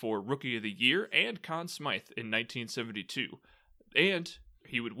Trophy for Rookie of the Year and Conn Smythe in 1972, and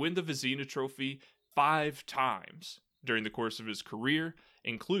he would win the Vezina Trophy 5 times during the course of his career,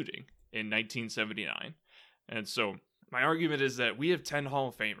 including in 1979. And so my argument is that we have 10 Hall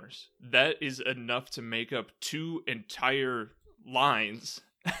of Famers. That is enough to make up 2 entire lines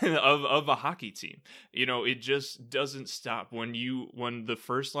of a hockey team. It just doesn't stop. When the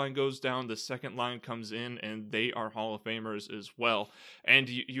first line goes down, the second line comes in, and they are Hall of Famers as well. And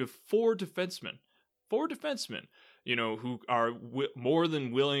you have 4 defensemen, who are more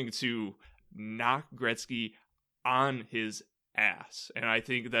than willing to knock Gretzky on his ass. And I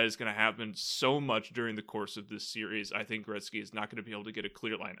think that is going to happen so much during the course of this series. I think Gretzky is not going to be able to get a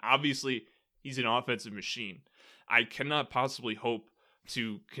clear line. Obviously, he's an offensive machine. I cannot possibly hope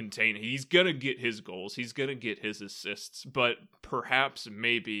to contain. He's going to get his goals. He's going to get his assists, but perhaps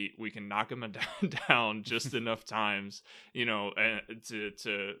maybe we can knock him down just enough times,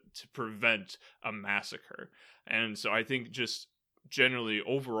 to prevent a massacre. And so I think just generally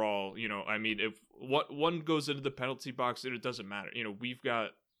overall, if one goes into the penalty box, it doesn't matter. We've got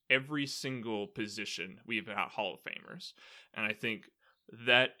every single position, we've got Hall of Famers. And I think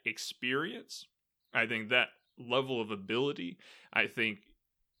that experience, I think that level of ability, I think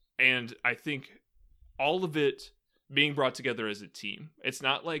all of it being brought together as a team. It's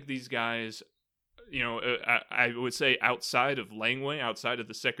not like these guys I would say outside of Langway, outside of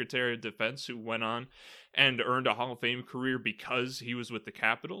the Secretary of Defense, who went on and earned a Hall of Fame career because he was with the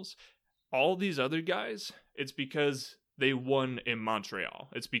Capitals, all these other guys, it's because they won in Montreal.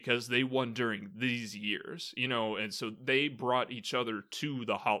 It's because they won during these years, and so they brought each other to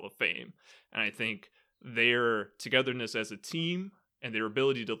the Hall of Fame. And I think their togetherness as a team and their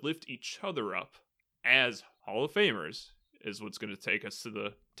ability to lift each other up as Hall of Famers is what's going to take us to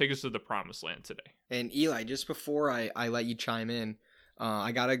the promised land today. And Eli, just before I let you chime in,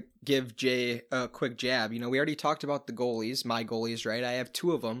 I got to give Jay a quick jab. We already talked about the goalies, my goalies, right? I have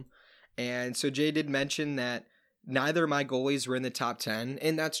 2 of them. And so Jay did mention that neither of my goalies were in the top 10,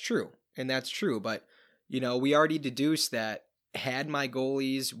 and that's true. But, we already deduced that had my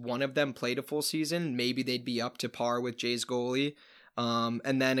goalies, one of them played a full season, maybe they'd be up to par with Jay's goalie.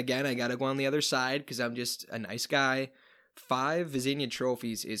 And then again, I got to go on the other side because I'm just a nice guy. 5 Vezina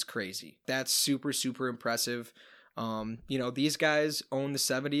trophies is crazy. That's super, super impressive. These guys own the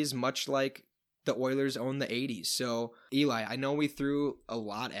 70s much like the Oilers own the 80s. So, Eli, I know we threw a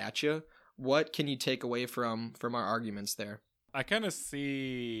lot at you. What can you take away from our arguments there? I kind of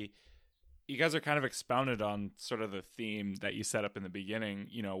see you guys are kind of expounded on sort of the theme that you set up in the beginning,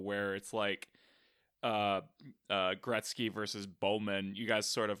 where it's like Gretzky versus Bowman. You guys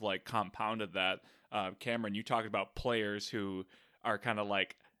sort of like compounded that. Cameron, you talked about players who are kind of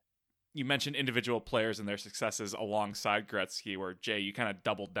like, you mentioned individual players and their successes alongside Gretzky, where Jay, you kind of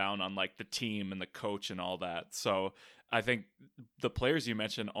doubled down on like the team and the coach and all that. So I think the players you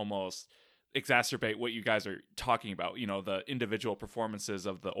mentioned almost exacerbate what you guys are talking about, the individual performances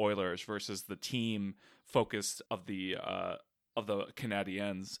of the Oilers versus the team focused of the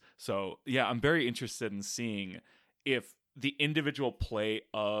Canadiens. So yeah, I'm very interested in seeing if the individual play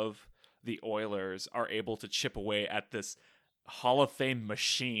of the Oilers are able to chip away at this Hall of Fame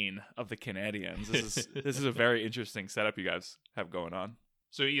machine of the Canadiens. This is a very interesting setup you guys have going on.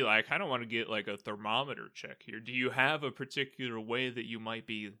 So Eli, I kind of want to get like a thermometer check here. Do you have a particular way that you might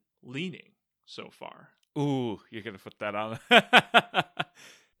be leaning so far? Ooh, you're gonna put that on.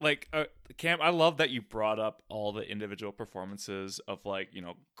 Cam, I love that you brought up all the individual performances of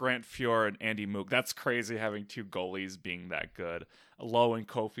Grant Fuhr and Andy Moog. That's crazy having 2 goalies being that good. Lowe and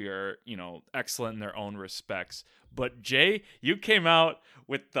Kofi are, excellent in their own respects. But Jay, you came out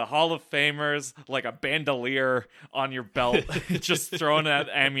with the Hall of Famers like a bandolier on your belt, just throwing at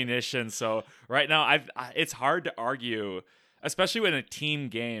ammunition. So right now, it's hard to argue, especially in a team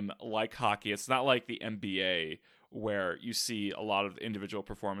game like hockey. It's not like the NBA where you see a lot of individual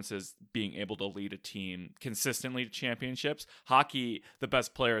performances being able to lead a team consistently to championships. Hockey, the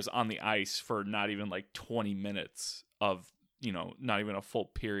best players on the ice for not even like 20 minutes of, not even a full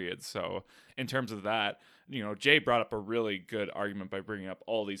period. So in terms of that, Jay brought up a really good argument by bringing up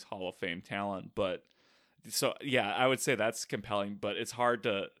all these Hall of Fame talent. But so, yeah, I would say that's compelling, but it's hard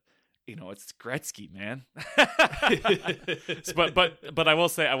to, it's Gretzky, man. but I will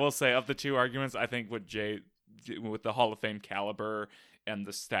say of the 2 arguments, I think with Jay, with the Hall of Fame caliber and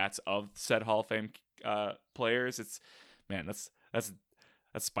the stats of said Hall of Fame players, that's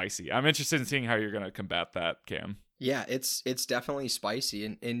spicy. I'm interested in seeing how you're going to combat that, Cam. Yeah, it's definitely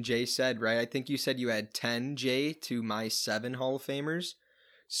spicy. And Jay said, right, I think you said you had 10, Jay, to my 7 Hall of Famers.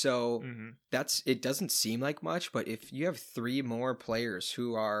 So it doesn't seem like much, but if you have 3 more players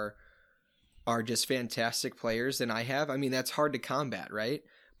who are just fantastic players than I have, I mean, that's hard to combat, right?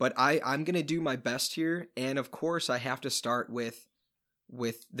 But I'm going to do my best here. And of course, I have to start with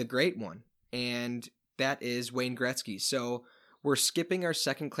the great one. And that is Wayne Gretzky. So we're skipping our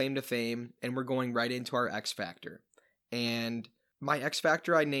second claim to fame and we're going right into our X Factor. And my X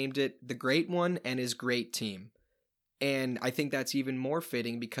Factor, I named it The Great One and His Great Team. And I think that's even more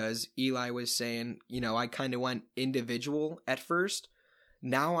fitting because Eli was saying, I kind of went individual at first.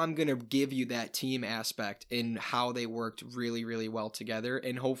 Now I'm going to give you that team aspect in how they worked really, really well together,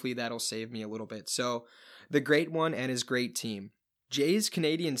 and hopefully that'll save me a little bit. So, the great one and his great team. Jay's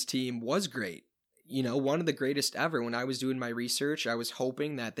Canadiens team was great. One of the greatest ever. When I was doing my research, I was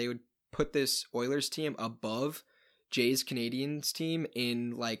hoping that they would put this Oilers team above Jay's Canadiens team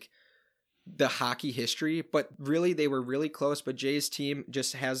in, the hockey history, but really they were really close, but Jay's team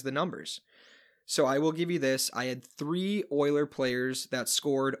just has the numbers. So I will give you this. I had 3 Oiler players that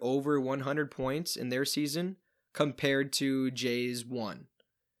scored over 100 points in their season compared to Jay's 1.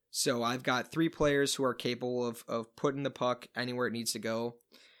 So I've got 3 players who are capable of putting the puck anywhere it needs to go.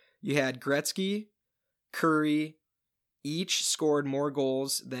 You had Gretzky, Curry, each scored more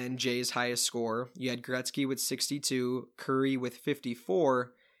goals than Jay's highest score. You had Gretzky with 62, Curry with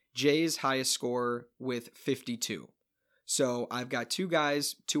 54, Jay's highest score with 52. So I've got 2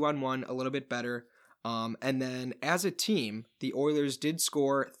 guys, 2-on-1, a little bit better. And then as a team, the Oilers did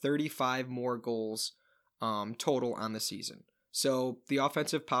score 35 more goals total on the season. So the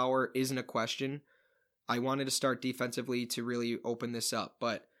offensive power isn't a question. I wanted to start defensively to really open this up,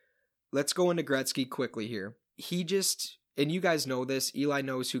 but let's go into Gretzky quickly here. He just, and you guys know this, Eli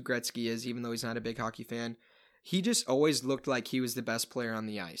knows who Gretzky is, even though he's not a big hockey fan. He just always looked like he was the best player on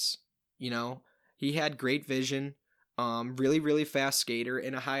the ice. You know, he had great vision, really, really fast skater,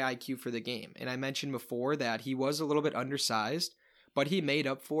 and a high IQ for the game. And I mentioned before that he was a little bit undersized, but he made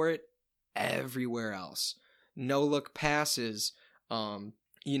up for it everywhere else. No look passes,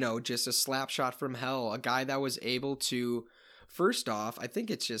 just a slap shot from hell, a guy that was able to, first off, I think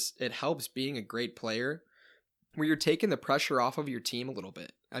it helps being a great player where you're taking the pressure off of your team a little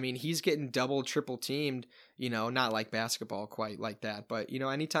bit. I mean, he's getting double, triple teamed, not like basketball quite like that, but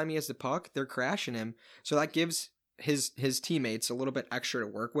anytime he has the puck, they're crashing him. So that gives his teammates a little bit extra to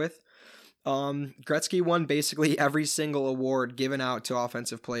work with. Gretzky won basically every single award given out to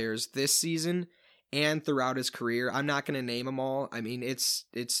offensive players this season and throughout his career. I'm not going to name them all. I mean, it's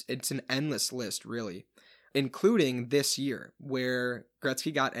an endless list, really, including this year where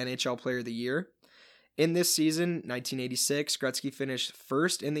Gretzky got NHL Player of the Year. In this season, 1986, Gretzky finished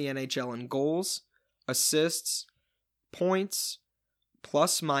first in the NHL in goals, assists, points,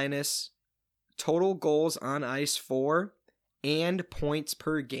 plus minus, total goals on ice for, and points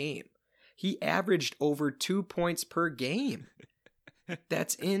per game. He averaged over 2 points per game.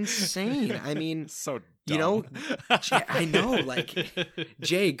 That's insane. I mean, so dumb. Jay, I know, like,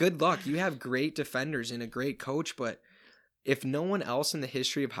 Jay, good luck. You have great defenders and a great coach, but if no one else in the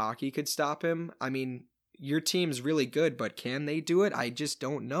history of hockey could stop him, I mean, your team's really good, but can they do it? I just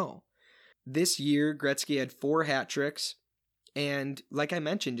don't know. This year, Gretzky had 4 hat tricks, and like I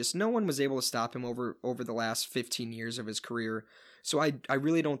mentioned, just no one was able to stop him over the last 15 years of his career. So I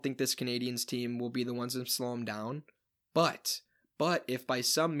really don't think this Canadiens team will be the ones that slow him down. But if by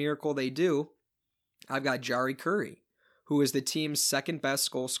some miracle they do, I've got Jari Kurri, who is the team's second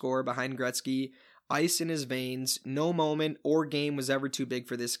best goal scorer behind Gretzky. Ice in his veins. No moment or game was ever too big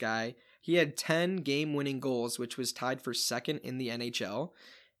for this guy. He had 10 game-winning goals, which was tied for second in the NHL.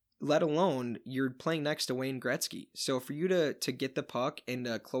 Let alone, you're playing next to Wayne Gretzky. So for you to get the puck and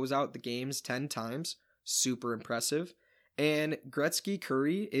close out the games 10 times, super impressive. And Gretzky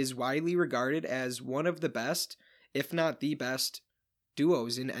Kurri is widely regarded as one of the best, if not the best,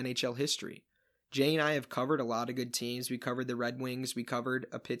 duos in NHL history. Jay and I have covered a lot of good teams. We covered the Red Wings. We covered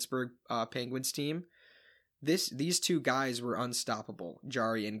a Pittsburgh Penguins team. These two guys were unstoppable,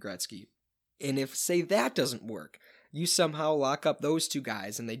 Jari and Gretzky. And if, say, that doesn't work, you somehow lock up those two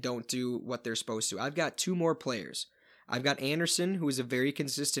guys and they don't do what they're supposed to. I've got 2 more players. I've got Anderson, who is a very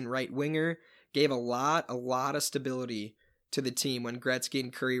consistent right winger, gave a lot of stability to the team when Gretzky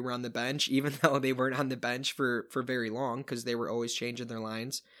and Kurri were on the bench, even though they weren't on the bench for very long because they were always changing their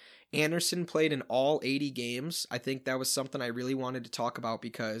lines. Anderson played in all 80 games. I think that was something I really wanted to talk about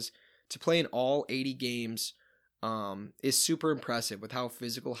because to play in all 80 games is super impressive with how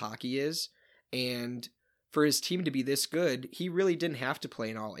physical hockey is. And for his team to be this good, he really didn't have to play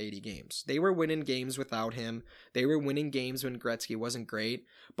in all 80 games. They were winning games without him. They were winning games when Gretzky wasn't great.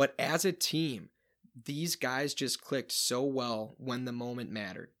 But as a team, these guys just clicked so well when the moment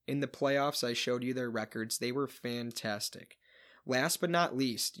mattered. In the playoffs, I showed you their records. They were fantastic. Last but not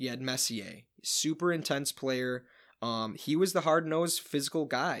least, you had Messier, super intense player. He was the hard-nosed physical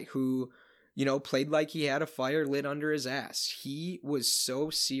guy who, played like he had a fire lit under his ass. He was so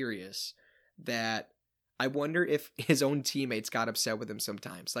serious that I wonder if his own teammates got upset with him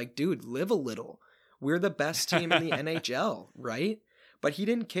sometimes. Like, dude, live a little. We're the best team in the NHL, right? But he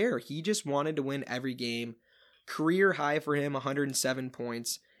didn't care. He just wanted to win every game. Career high for him, 107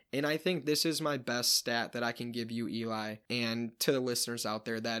 points. And I think this is my best stat that I can give you, Eli, and to the listeners out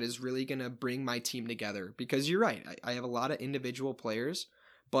there that is really going to bring my team together. Because you're right, I have a lot of individual players,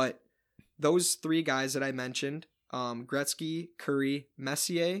 but those 3 guys that I mentioned, Gretzky, Kurri,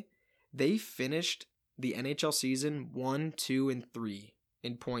 Messier, they finished the NHL season 1, 2, and 3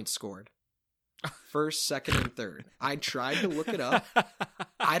 in points scored. First, second, and third. I tried to look it up.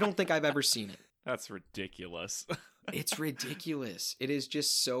 I don't think I've ever seen it. That's ridiculous. It's ridiculous. It is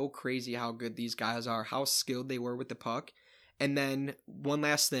just so crazy how good these guys are, how skilled they were with the puck. And then one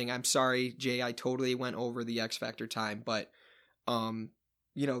last thing. I'm sorry, Jay, I totally went over the X Factor time, but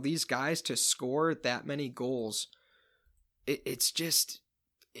these guys to score that many goals, it's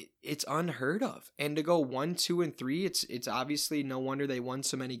unheard of. And to go 1, 2, and 3, it's obviously no wonder they won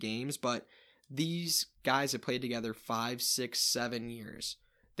so many games, but these guys have played together 5, 6, 7 years.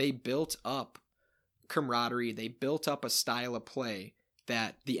 They built up camaraderie. They built up a style of play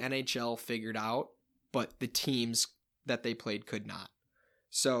that the NHL figured out but the teams that they played could not.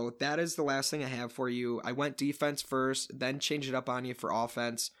 So that is the last thing I have for you. I went defense first, then changed it up on you for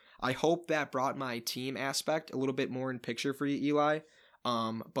offense. I hope that brought my team aspect a little bit more in picture for you, Eli.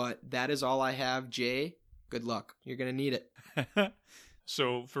 But that is all I have. Jay, good luck. You're going to need it.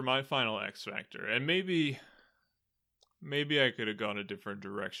 So for my final X Factor, and maybe I could have gone a different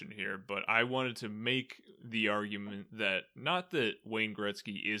direction here, but I wanted to make the argument that not that Wayne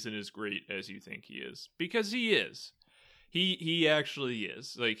Gretzky isn't as great as you think he is, because he is. He actually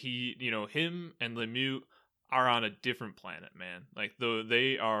is. Like, him and Lemieux are on a different planet, man. Like, though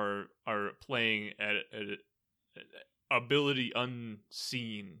they are playing at ability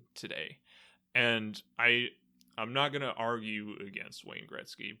unseen today. And I'm not going to argue against Wayne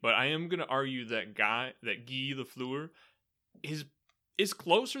Gretzky, but I am going to argue that Guy Lafleur is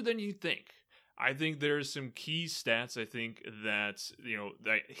closer than you think. I think there's some key stats. I think that,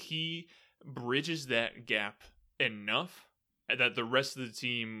 that he bridges that gap enough that the rest of the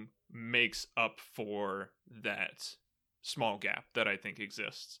team makes up for that small gap that I think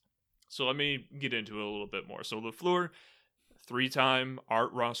exists. So let me get into it a little bit more. So Lafleur, 3-time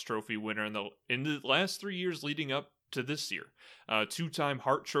Art Ross Trophy winner in the last 3 years leading up to this year. 2-time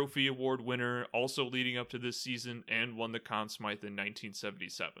Hart Trophy Award winner also leading up to this season, and won the Conn Smythe in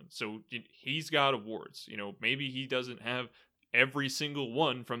 1977. So he's got awards. Maybe he doesn't have every single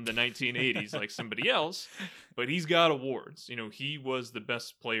one from the 1980s like somebody else, but he's got awards. He was the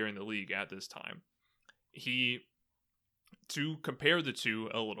best player in the league at this time. To compare the two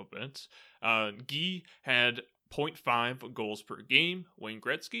a little bit, Guy had 0.5 goals per game. Wayne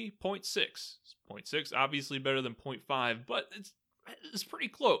Gretzky, 0.6. 0.6, obviously better than 0.5, but it's pretty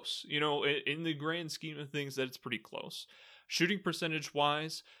close. In the grand scheme of things, that it's pretty close. Shooting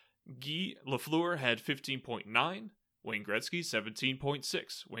percentage-wise, Guy Lafleur had 15.9. Wayne Gretzky,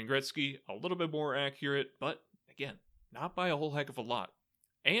 17.6. Wayne Gretzky, a little bit more accurate, but again, not by a whole heck of a lot.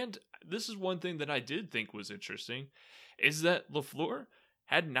 And this is one thing that I did think was interesting, is that Lafleur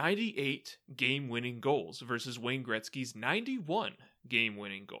had 98 game-winning goals versus Wayne Gretzky's 91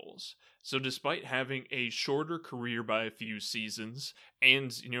 game-winning goals. So despite having a shorter career by a few seasons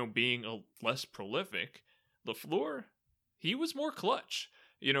and, being less prolific, Lafleur, he was more clutch.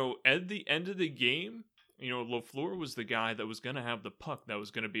 At the end of the game, Lafleur was the guy that was going to have the puck, that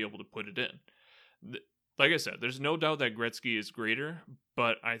was going to be able to put it in. Like I said, there's no doubt that Gretzky is greater,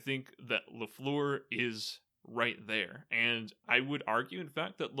 but I think that Lafleur is right there. And I would argue, in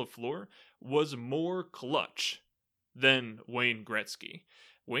fact, that Lafleur was more clutch than Wayne Gretzky.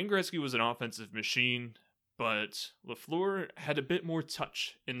 Wayne Gretzky was an offensive machine, but Lafleur had a bit more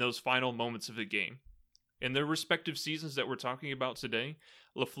touch in those final moments of the game. In their respective seasons that we're talking about today,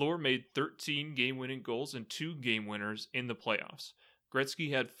 Lafleur made 13 game-winning goals and 2 game winners in the playoffs.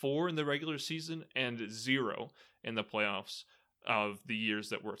 Gretzky had 4 in the regular season and 0 in the playoffs of the years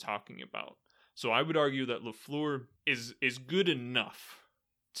that we're talking about. So I would argue that Lafleur is good enough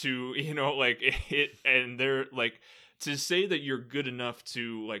to, and they're to say that you're good enough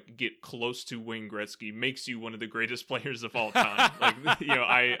to get close to Wayne Gretzky makes you one of the greatest players of all time.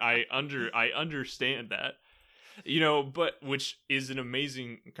 I understand that. But which is an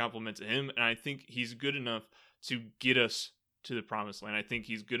amazing compliment to him, and I think he's good enough to get us to the promised land. I think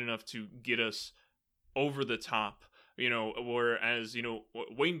he's good enough to get us over the top. Whereas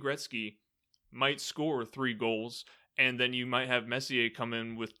Wayne Gretzky might score 3 goals, and then you might have Messier come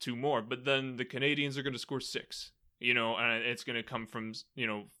in with 2 more, but then the Canadians are going to score 6. And it's going to come from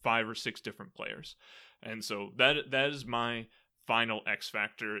 5 or 6 different players, and so that is my final X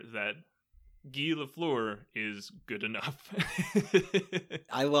factor, that Guy Lafleur is good enough.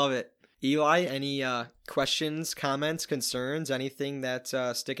 I love it. Eli, any questions, comments, concerns, anything that's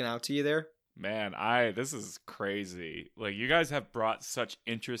sticking out to you there? Man, this is crazy. You guys have brought such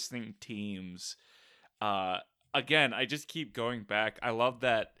interesting teams. Again, I just keep going back. I love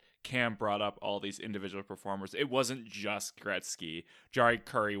that Cam brought up all these individual performers. It wasn't just Gretzky. Jari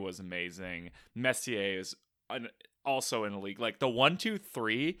Kurri was amazing. Messier is also in the league. The 1, 2,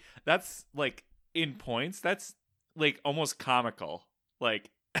 3, that's in points, that's almost comical. You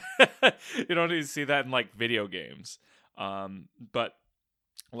don't even see that in video games. But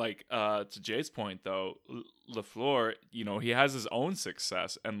to Jay's point though, Lafleur, he has his own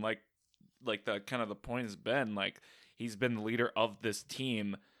success, and the kind of the point has been he's been the leader of this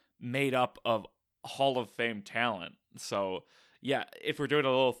team made up of Hall of Fame talent. So yeah, if we're doing a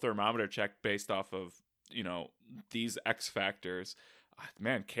little thermometer check based off of these X factors,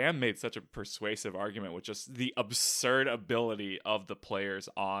 man, Cam made such a persuasive argument with just the absurd ability of the players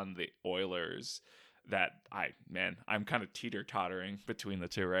on the Oilers I'm kind of teeter-tottering between the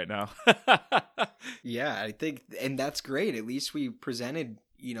two right now. Yeah, I think, and that's great. At least we presented,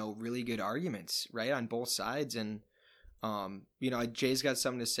 really good arguments, right, on both sides. And, Jay's got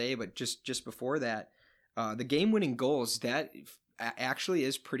something to say, but just before that, the game-winning goals, that actually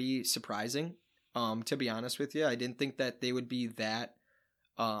is pretty surprising, to be honest with you. I didn't think that they would be that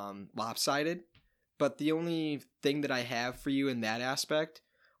lopsided. But the only thing that I have for you in that aspect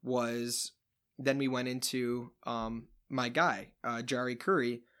was then we went into my guy, Jari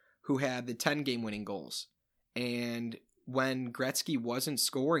Kurri, who had the 10 game-winning goals. And when Gretzky wasn't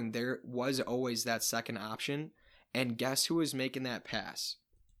scoring, there was always that second option. And guess who was making that pass?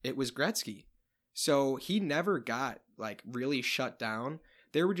 It was Gretzky. So he never got really shut down.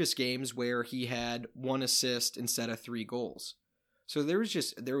 There were just games where he had 1 assist instead of 3 goals. So there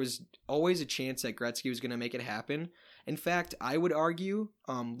was always a chance that Gretzky was going to make it happen. In fact, I would argue,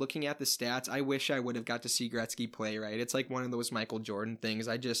 looking at the stats, I wish I would have got to see Gretzky play, right? It's like one of those Michael Jordan things.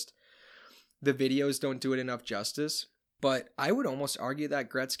 The videos don't do it enough justice. But I would almost argue that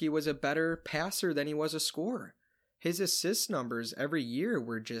Gretzky was a better passer than he was a scorer. His assist numbers every year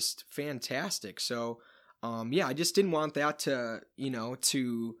were just fantastic. So, I just didn't want that to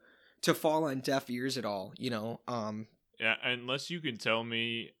fall on deaf ears at all, Yeah, unless you can tell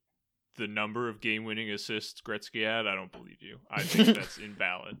me the number of game-winning assists Gretzky had, I don't believe you. I think that's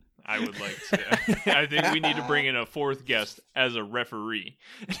invalid. I would like to. I think we need to bring in a fourth guest as a referee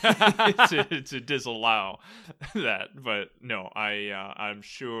to disallow that. But no, I'm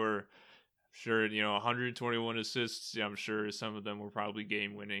sure 121 assists. I'm sure some of them were probably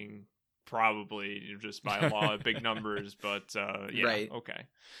game-winning, probably just by law of big numbers. But right. Okay.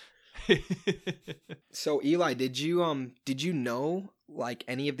 So Eli, did you know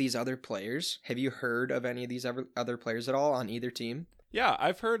any of these other players? Have you heard of any of these other players at all on either team? Yeah,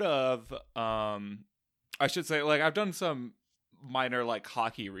 I've heard of I should say I've done some minor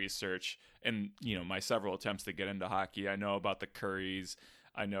hockey research in my several attempts to get into hockey. I know about the Currys,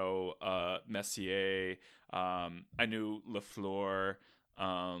 I know Messier, I knew Lafleur,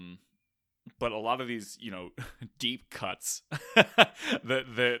 but a lot of these, deep cuts,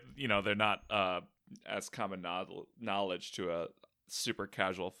 they're not as common knowledge to a super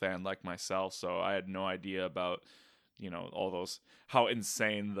casual fan like myself. So I had no idea about, all those, how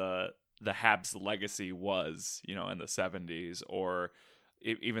insane the Habs legacy was, in the 70s, or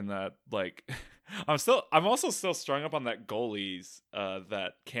even that, I'm also still strung up on that goalies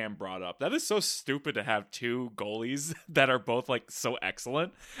that Cam brought up. That is so stupid to have 2 goalies that are both so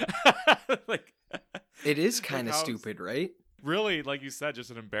excellent. It is kind of stupid, right? Really, like you said, just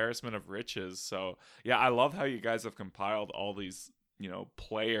an embarrassment of riches. So yeah, I love how you guys have compiled all these,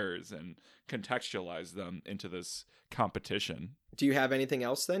 players and contextualized them into this competition. Do you have anything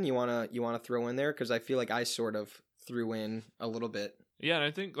else then you wanna throw in there? Because I feel like I sort of threw in a little bit. Yeah, and I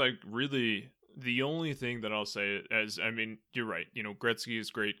think really the only thing that I'll say you're right. Gretzky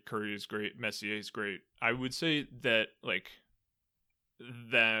is great, Kurri is great, Messier is great. I would say that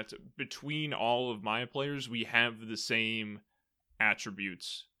that between all of my players, we have the same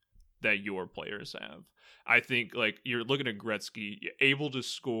attributes that your players have. I think you're looking at Gretzky, able to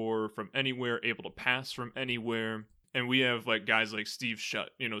score from anywhere, able to pass from anywhere. And we have guys like Steve Shutt.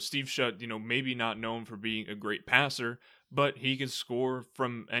 Steve Shutt, maybe not known for being a great passer, but he can score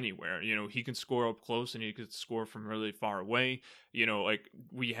from anywhere. He can score up close and he can score from really far away.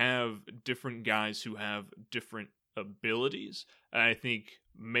 We have different guys who have different abilities, and I think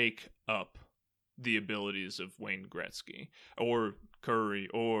make up the abilities of Wayne Gretzky or Kurri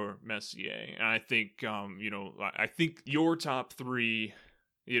or Messier. And I think, I think your top 3,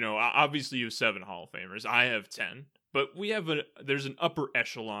 obviously you have 7 Hall of Famers. I have 10. But we have there's an upper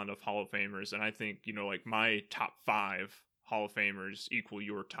echelon of Hall of Famers, and I think, my top 5 Hall of Famers equal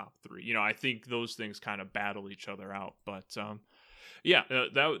your top 3. I think those things kind of battle each other out. But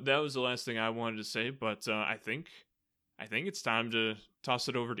that was the last thing I wanted to say. But I think it's time to toss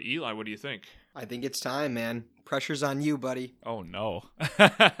it over to Eli. What do you think? I think it's time, man. Pressure's on you, buddy. Oh no.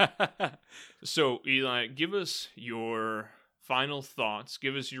 So Eli, give us your final thoughts.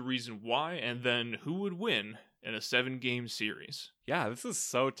 Give us your reason why, and then who would win in a 7-game series? Yeah, this is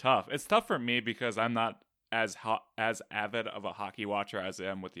so tough. It's tough for me because I'm not as avid of a hockey watcher as I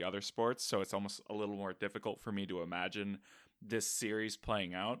am with the other sports, so it's almost a little more difficult for me to imagine this series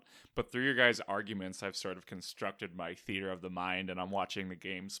playing out. But through your guys' arguments, I've sort of constructed my theater of the mind, and I'm watching the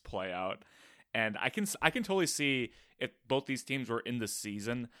games play out. And I can totally see, if both these teams were in the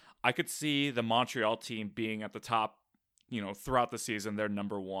season, I could see the Montreal team being at the top, throughout the season. They're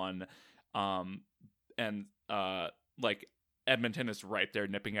number 1. Edmonton is right there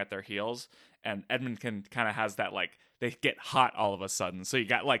nipping at their heels, and Edmonton kind of has that, like, they get hot all of a sudden. So you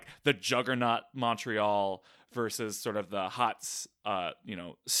got like the juggernaut Montreal versus sort of the hot,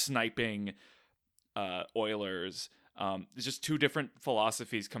 sniping Oilers. It's just two different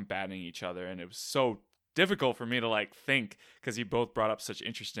philosophies combating each other, and it was so difficult for me to like think, because you both brought up such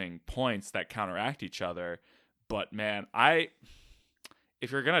interesting points that counteract each other. But man,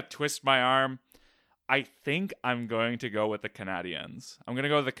 if you're gonna twist my arm, I think I'm going to go with the Canadiens. I'm going to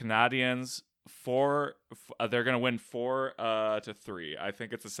go with the Canadiens. They're going to win 4-3. I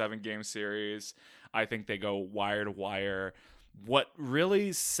think it's a 7-game series. I think they go wire to wire. What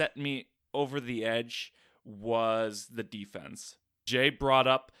really set me over the edge was the defense. Jay brought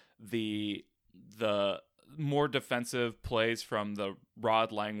up the more defensive plays from the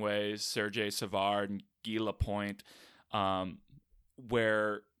Rod Langway, Sergei Savard, and Guy Lapointe,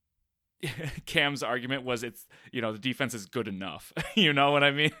 where Cam's argument was the defense is good enough. You know what I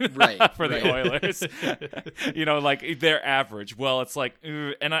mean? Right. For the Oilers. Like they're average. Well, it's like,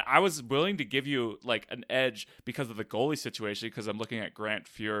 and I was willing to give you like an edge because of the goalie situation, because I'm looking at Grant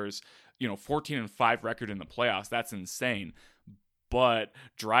Fuhr's, 14-5 record in the playoffs. That's insane. But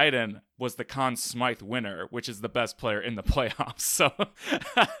Dryden was the Conn Smythe winner, which is the best player in the playoffs. So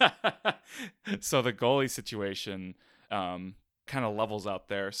the goalie situation, kind of levels out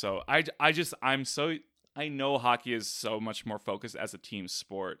there. So I know hockey is so much more focused as a team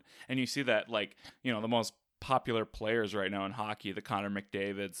sport, and you see that, like, the most popular players right now in hockey, the Connor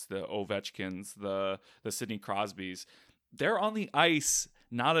McDavids, the Ovechkins, the Sidney Crosbys, they're on the ice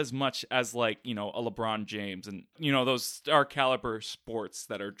not as much as like a LeBron James and those star caliber sports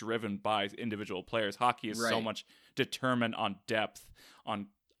that are driven by individual players. Hockey is so much determined on depth, on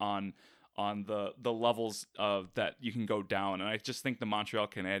the levels of that you can go down. And I just think the Montreal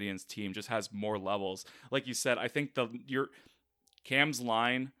Canadiens team just has more levels. Like you said, I think your Cam's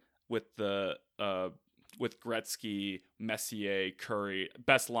line with with Gretzky, Messier, Curry,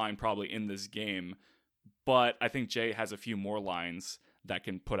 best line probably in this game. But I think Jay has a few more lines that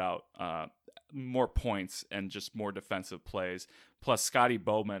can put out more points and just more defensive plays. Plus Scotty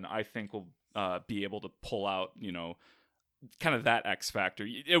Bowman, I think, will be able to pull out, kind of that X factor.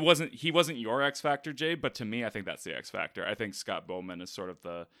 He wasn't your X factor, Jay, but to me, I think that's the X factor. I think Scott Bowman is sort of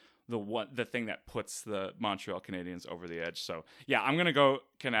the thing that puts the Montreal Canadiens over the edge. So yeah, I'm gonna go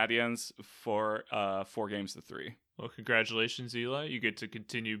Canadiens for 4-3. Well, congratulations, Eli. You get to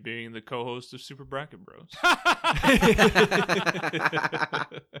continue being the co-host of Super Bracket Bros.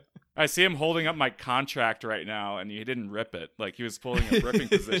 I see him holding up my contract right now, and he didn't rip it. Like, he was pulling a ripping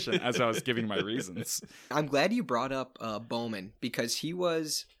position as I was giving my reasons. I'm glad you brought up Bowman, because he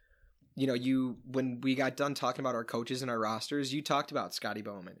was, when we got done talking about our coaches and our rosters, you talked about Scotty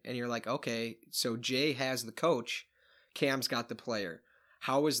Bowman, and you're like, okay, so Jay has the coach, Cam's got the player.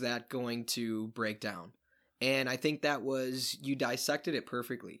 How is that going to break down? And I think you dissected it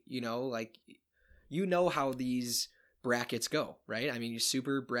perfectly. How these brackets go, right? I mean, you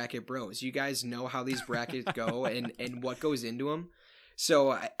Super Bracket Bros. You guys know how these brackets go and what goes into them.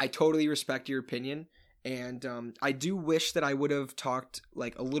 So I totally respect your opinion. And I do wish that I would have talked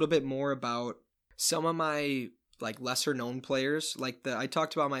like a little bit more about some of my like lesser known players. Like I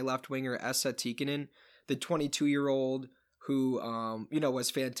talked about my left winger, Esa Tikkanen, the 22-year-old who, was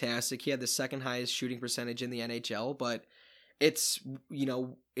fantastic. He had the second highest shooting percentage in the NHL, but it's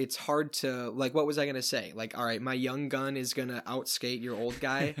hard to, like, what was I going to say? Like, all right, my young gun is going to outskate your old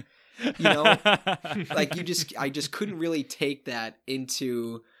guy, like I just couldn't really take that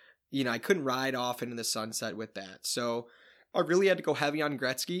into, I couldn't ride off into the sunset with that. So I really had to go heavy on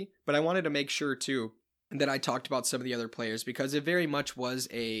Gretzky, but I wanted to make sure too that I talked about some of the other players, because it very much was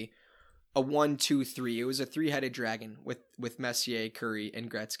a 1-2-3. It was a three-headed dragon with Messier, Curry,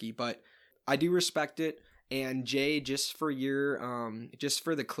 and Gretzky. But I do respect it. And Jay, just for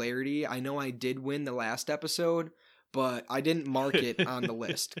the clarity, I know I did win the last episode, but I didn't mark it on the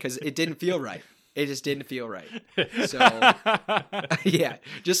list because it didn't feel right. It just didn't feel right. So yeah,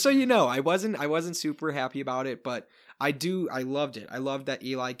 just so you know, I wasn't super happy about it, but I loved it. I loved that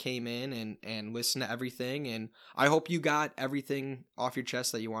Eli came in and listened to everything, and I hope you got everything off your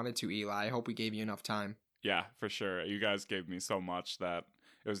chest that you wanted to, Eli. I hope we gave you enough time. Yeah, for sure. You guys gave me so much that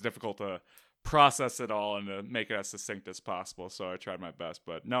it was difficult to process it all and to make it as succinct as possible. So I tried my best,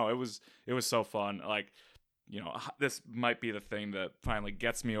 but no, it was so fun. Like, this might be the thing that finally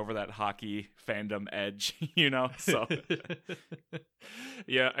gets me over that hockey fandom edge, So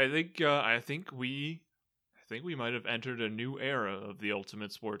yeah, I think think we might have entered a new era of the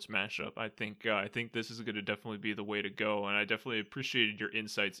Ultimate Sports Mashup. I think this is going to definitely be the way to go, and I definitely appreciated your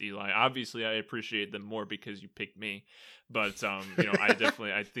insights, Eli. Obviously, I appreciate them more because you picked me, but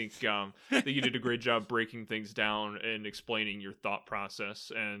I think that you did a great job breaking things down and explaining your thought process,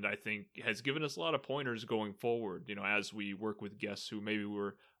 and I think has given us a lot of pointers going forward. As we work with guests who maybe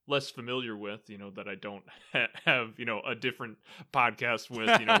we're less familiar with, that I don't have, a different podcast with,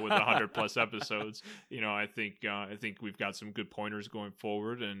 with 100+ episodes. I think we've got some good pointers going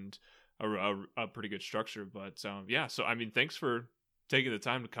forward and a pretty good structure. But so thanks for taking the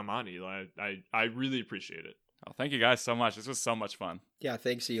time to come on, Eli. I really appreciate it. Oh, thank you guys so much. This was so much fun. Yeah,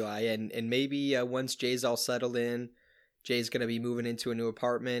 thanks, Eli. And maybe once Jay's all settled in, Jay's going to be moving into a new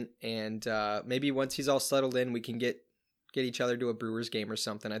apartment, and maybe once he's all settled in, we can get each other to a Brewers game or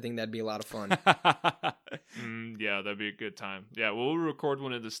something. I think that'd be a lot of fun. Yeah, that'd be a good time. Yeah, we'll record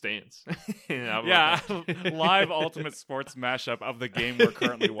one in the stands. Live Ultimate Sports Mashup of the game we're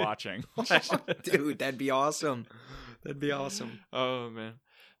currently watching. Dude, that'd be awesome. That'd be awesome. Oh, man.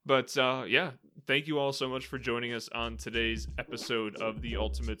 But thank you all so much for joining us on today's episode of the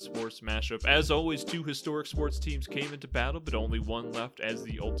Ultimate Sports Mashup. As always, 2 historic sports teams came into battle, but only one left as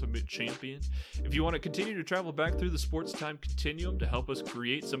the ultimate champion. If you want to continue to travel back through the sports time continuum to help us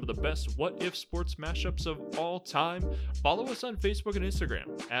create some of the best what-if sports mashups of all time, follow us on Facebook and Instagram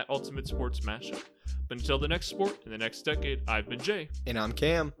at Ultimate Sports Mashup. But until the next sport in the next decade, I've been Jay. And I'm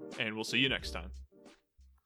Cam. And we'll see you next time.